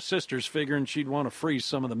up to my sister's figuring she'd want to freeze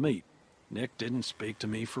some of the meat. Nick didn't speak to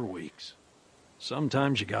me for weeks.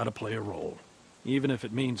 Sometimes you gotta play a role, even if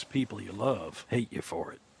it means people you love hate you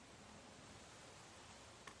for it.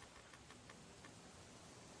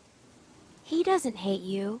 He doesn't hate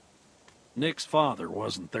you. Nick's father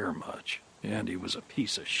wasn't there much, and he was a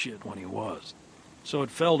piece of shit when he was. So it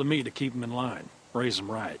fell to me to keep him in line, raise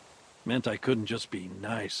him right. Meant I couldn't just be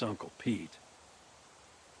nice Uncle Pete.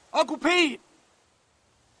 Uncle Pete!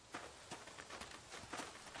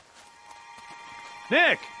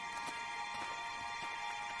 Nick!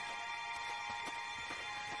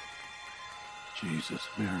 Jesus,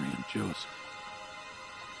 Mary, and Joseph.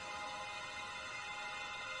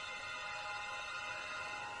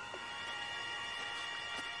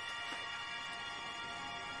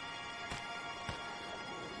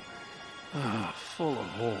 Ah, full of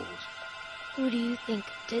holes. Who do you think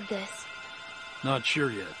did this? Not sure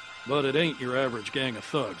yet, but it ain't your average gang of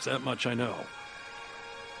thugs, that much I know.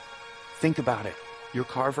 Think about it. You're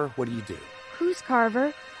Carver, what do you do? Who's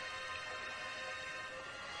Carver?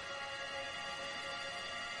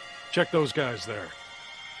 Check those guys there.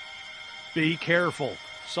 Be careful.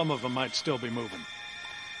 Some of them might still be moving.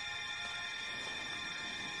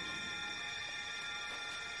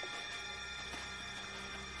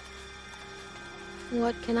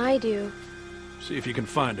 What can I do? See if you can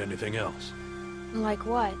find anything else. Like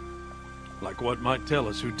what? Like what might tell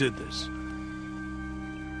us who did this.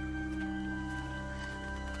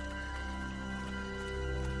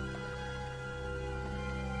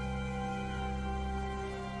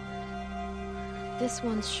 This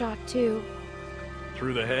one's shot too.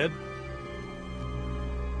 Through the head?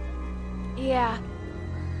 Yeah.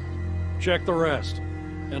 Check the rest.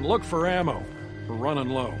 And look for ammo. We're running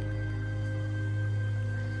low.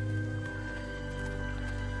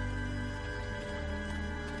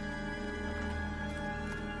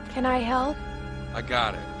 Can I help? I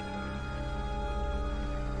got it.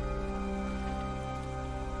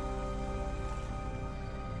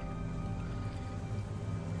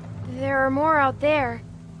 There are more out there.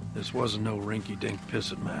 This wasn't no rinky-dink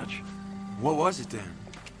pissin' match. What was it then?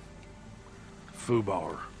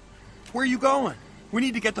 Fubar. Where are you going? We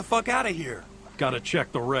need to get the fuck out of here. Gotta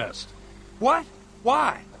check the rest. What?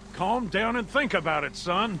 Why? Calm down and think about it,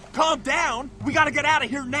 son. Calm down? We gotta get out of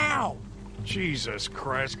here now! Jesus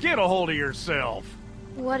Christ, get a hold of yourself.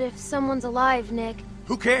 What if someone's alive, Nick?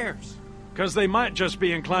 Who cares? 'Cause they might just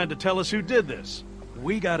be inclined to tell us who did this.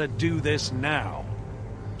 We gotta do this now.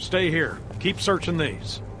 Stay here. Keep searching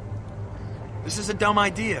these. This is a dumb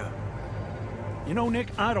idea. You know, Nick,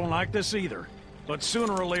 I don't like this either. But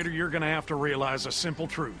sooner or later, you're gonna have to realize a simple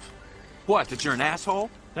truth. What, that you're an asshole?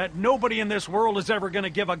 That nobody in this world is ever gonna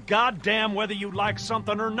give a goddamn whether you like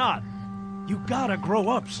something or not. You gotta grow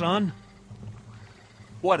up, son.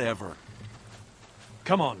 Whatever.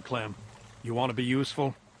 Come on, Clem. You want to be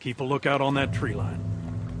useful? Keep a lookout on that tree line.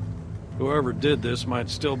 Whoever did this might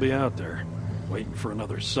still be out there, waiting for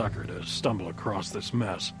another sucker to stumble across this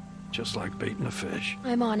mess, just like baiting a fish.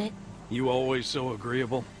 I'm on it. You always so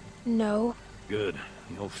agreeable? No. Good.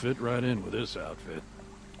 You'll fit right in with this outfit.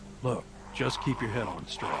 Look, just keep your head on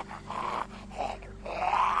straight.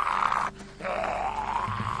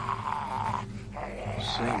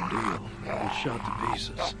 Same deal. Been shot to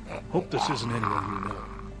pieces. Hope this isn't anyone you know.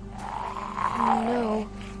 No.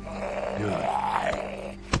 Good.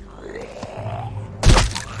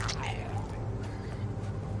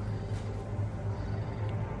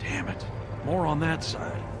 Damn it. More on that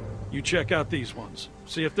side. You check out these ones.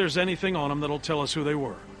 See if there's anything on them that'll tell us who they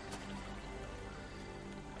were.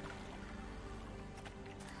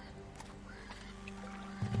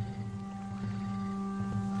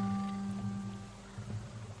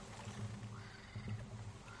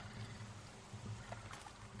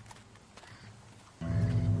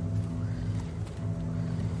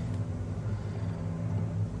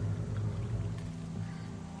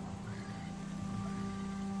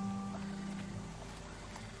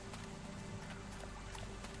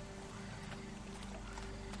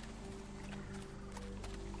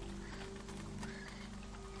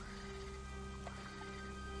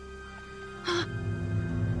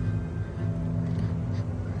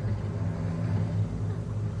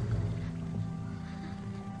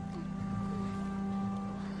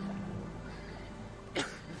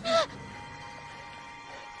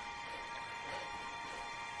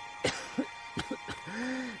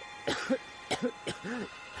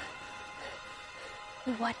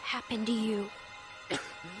 What happened to you?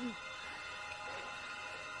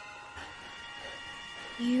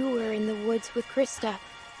 You were in the woods with Krista.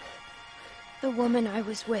 The woman I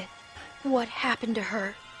was with. What happened to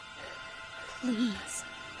her? Please,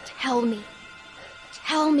 tell me.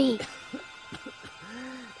 Tell me.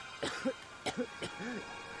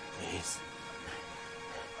 Please.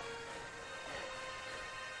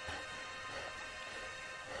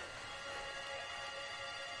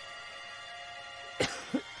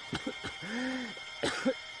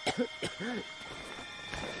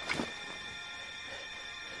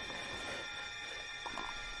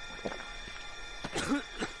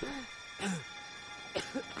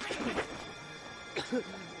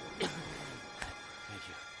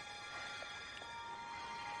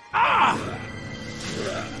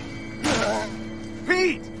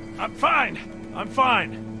 Pete! I'm fine. I'm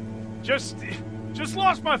fine. Just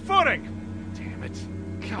lost my footing. Damn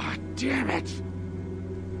it. God damn it.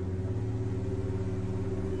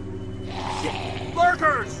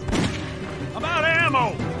 Lurkers! I'm out of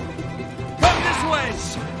ammo. Come this way.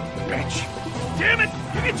 Bitch. Damn it!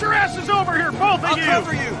 You get your asses over here, both of you! I'll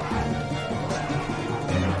cover you!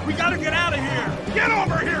 We gotta get out of here! Get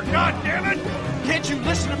over here, goddammit! Can't you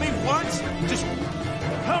listen to me once? Just...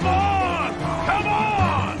 Come on! Come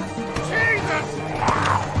on! Jesus!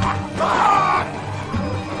 Come on!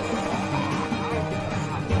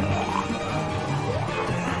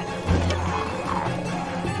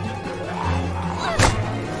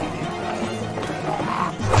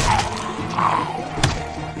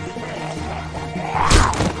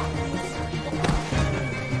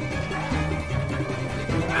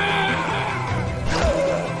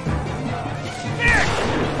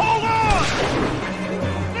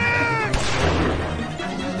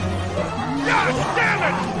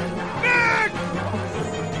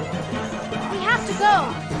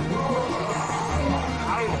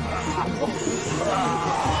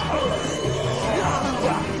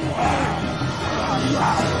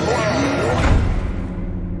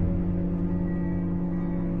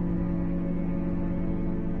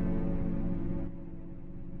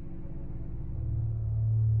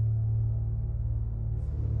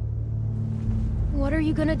 What are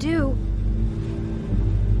you gonna do?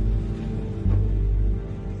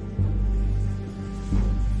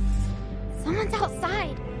 Someone's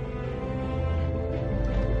outside.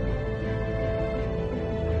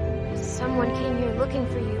 Someone came here looking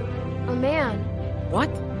for you. A man.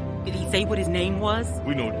 What? Did he say what his name was?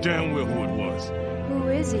 We know damn well who it was. Who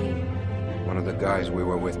is he? One of the guys we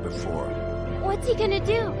were with before. What's he gonna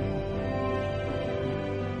do?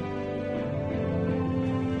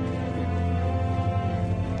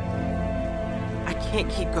 I can't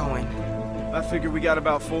keep going. I figure we got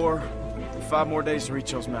about 5 more days to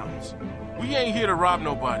reach those mountains. We ain't here to rob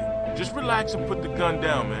nobody. Just relax and put the gun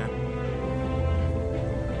down, man.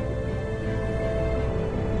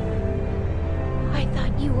 I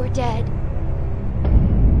thought you were dead.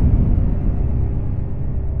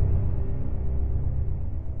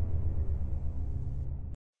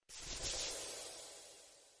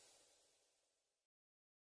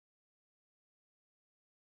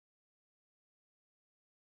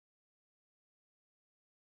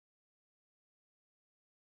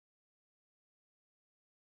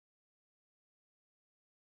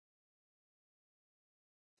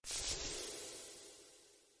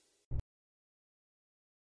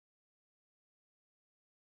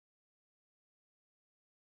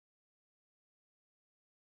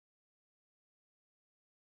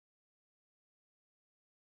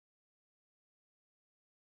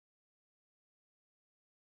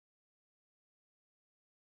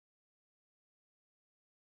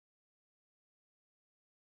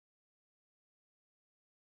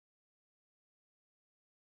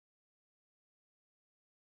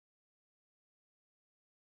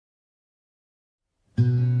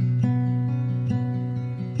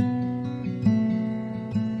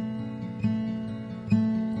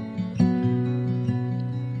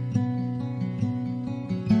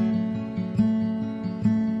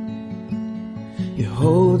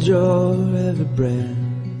 Hold your every breath.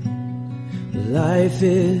 Life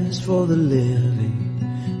is for the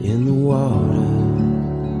living in the water.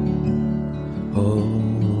 Oh,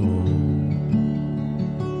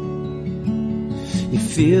 you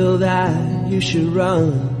feel that you should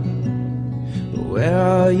run, but where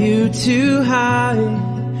are you to hide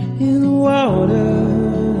in the water?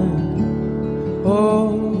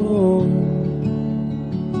 Oh,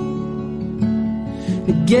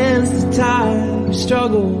 against the tide we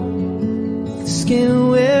struggle with the skin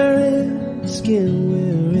we're in, the skin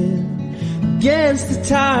we're in. Against the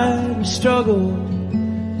tide we struggle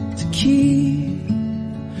keep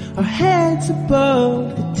our heads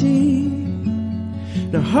above the deep,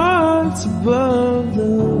 and our hearts above the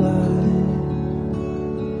light,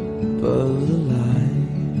 above the light.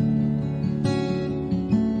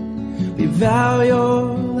 We vow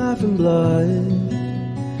your life and blood.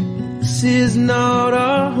 This is not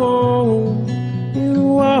our home in the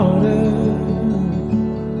water.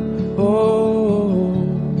 Oh,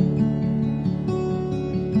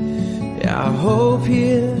 yeah, our hope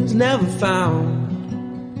here's never found.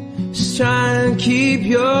 Just try and keep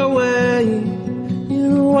your way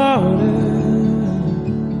in the water.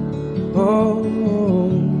 Oh,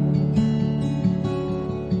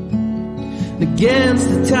 and against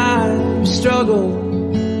the tide, struggle.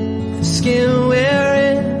 The skin we're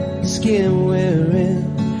in, skin we're in.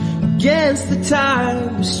 Against the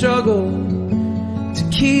tide, we struggle to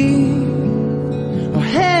keep our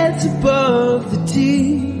heads above the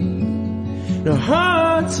deep, and our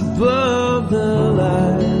hearts above the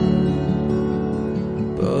light,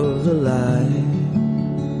 above the light.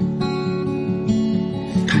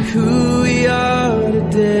 And who we are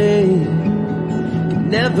today can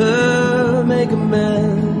never make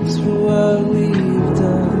amends for what we've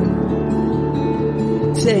done.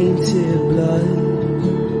 Tainted blood.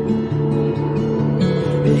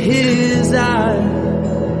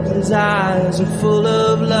 His eyes are full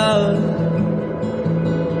of love.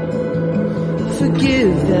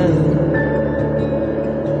 Forgive them,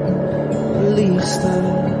 release them.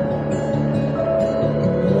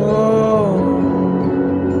 Oh,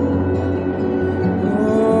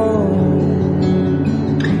 oh,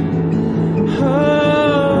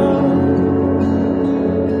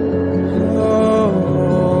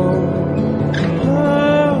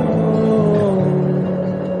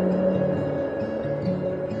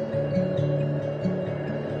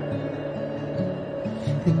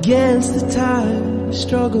 against the tide,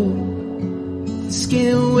 struggle. The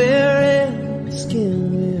skin we're in,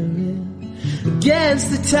 skin we're in. Against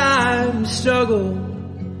the tide, struggle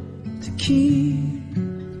to keep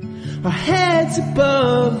our heads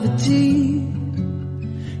above the deep,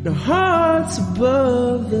 and our hearts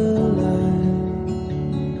above the light,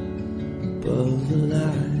 above the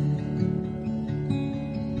light.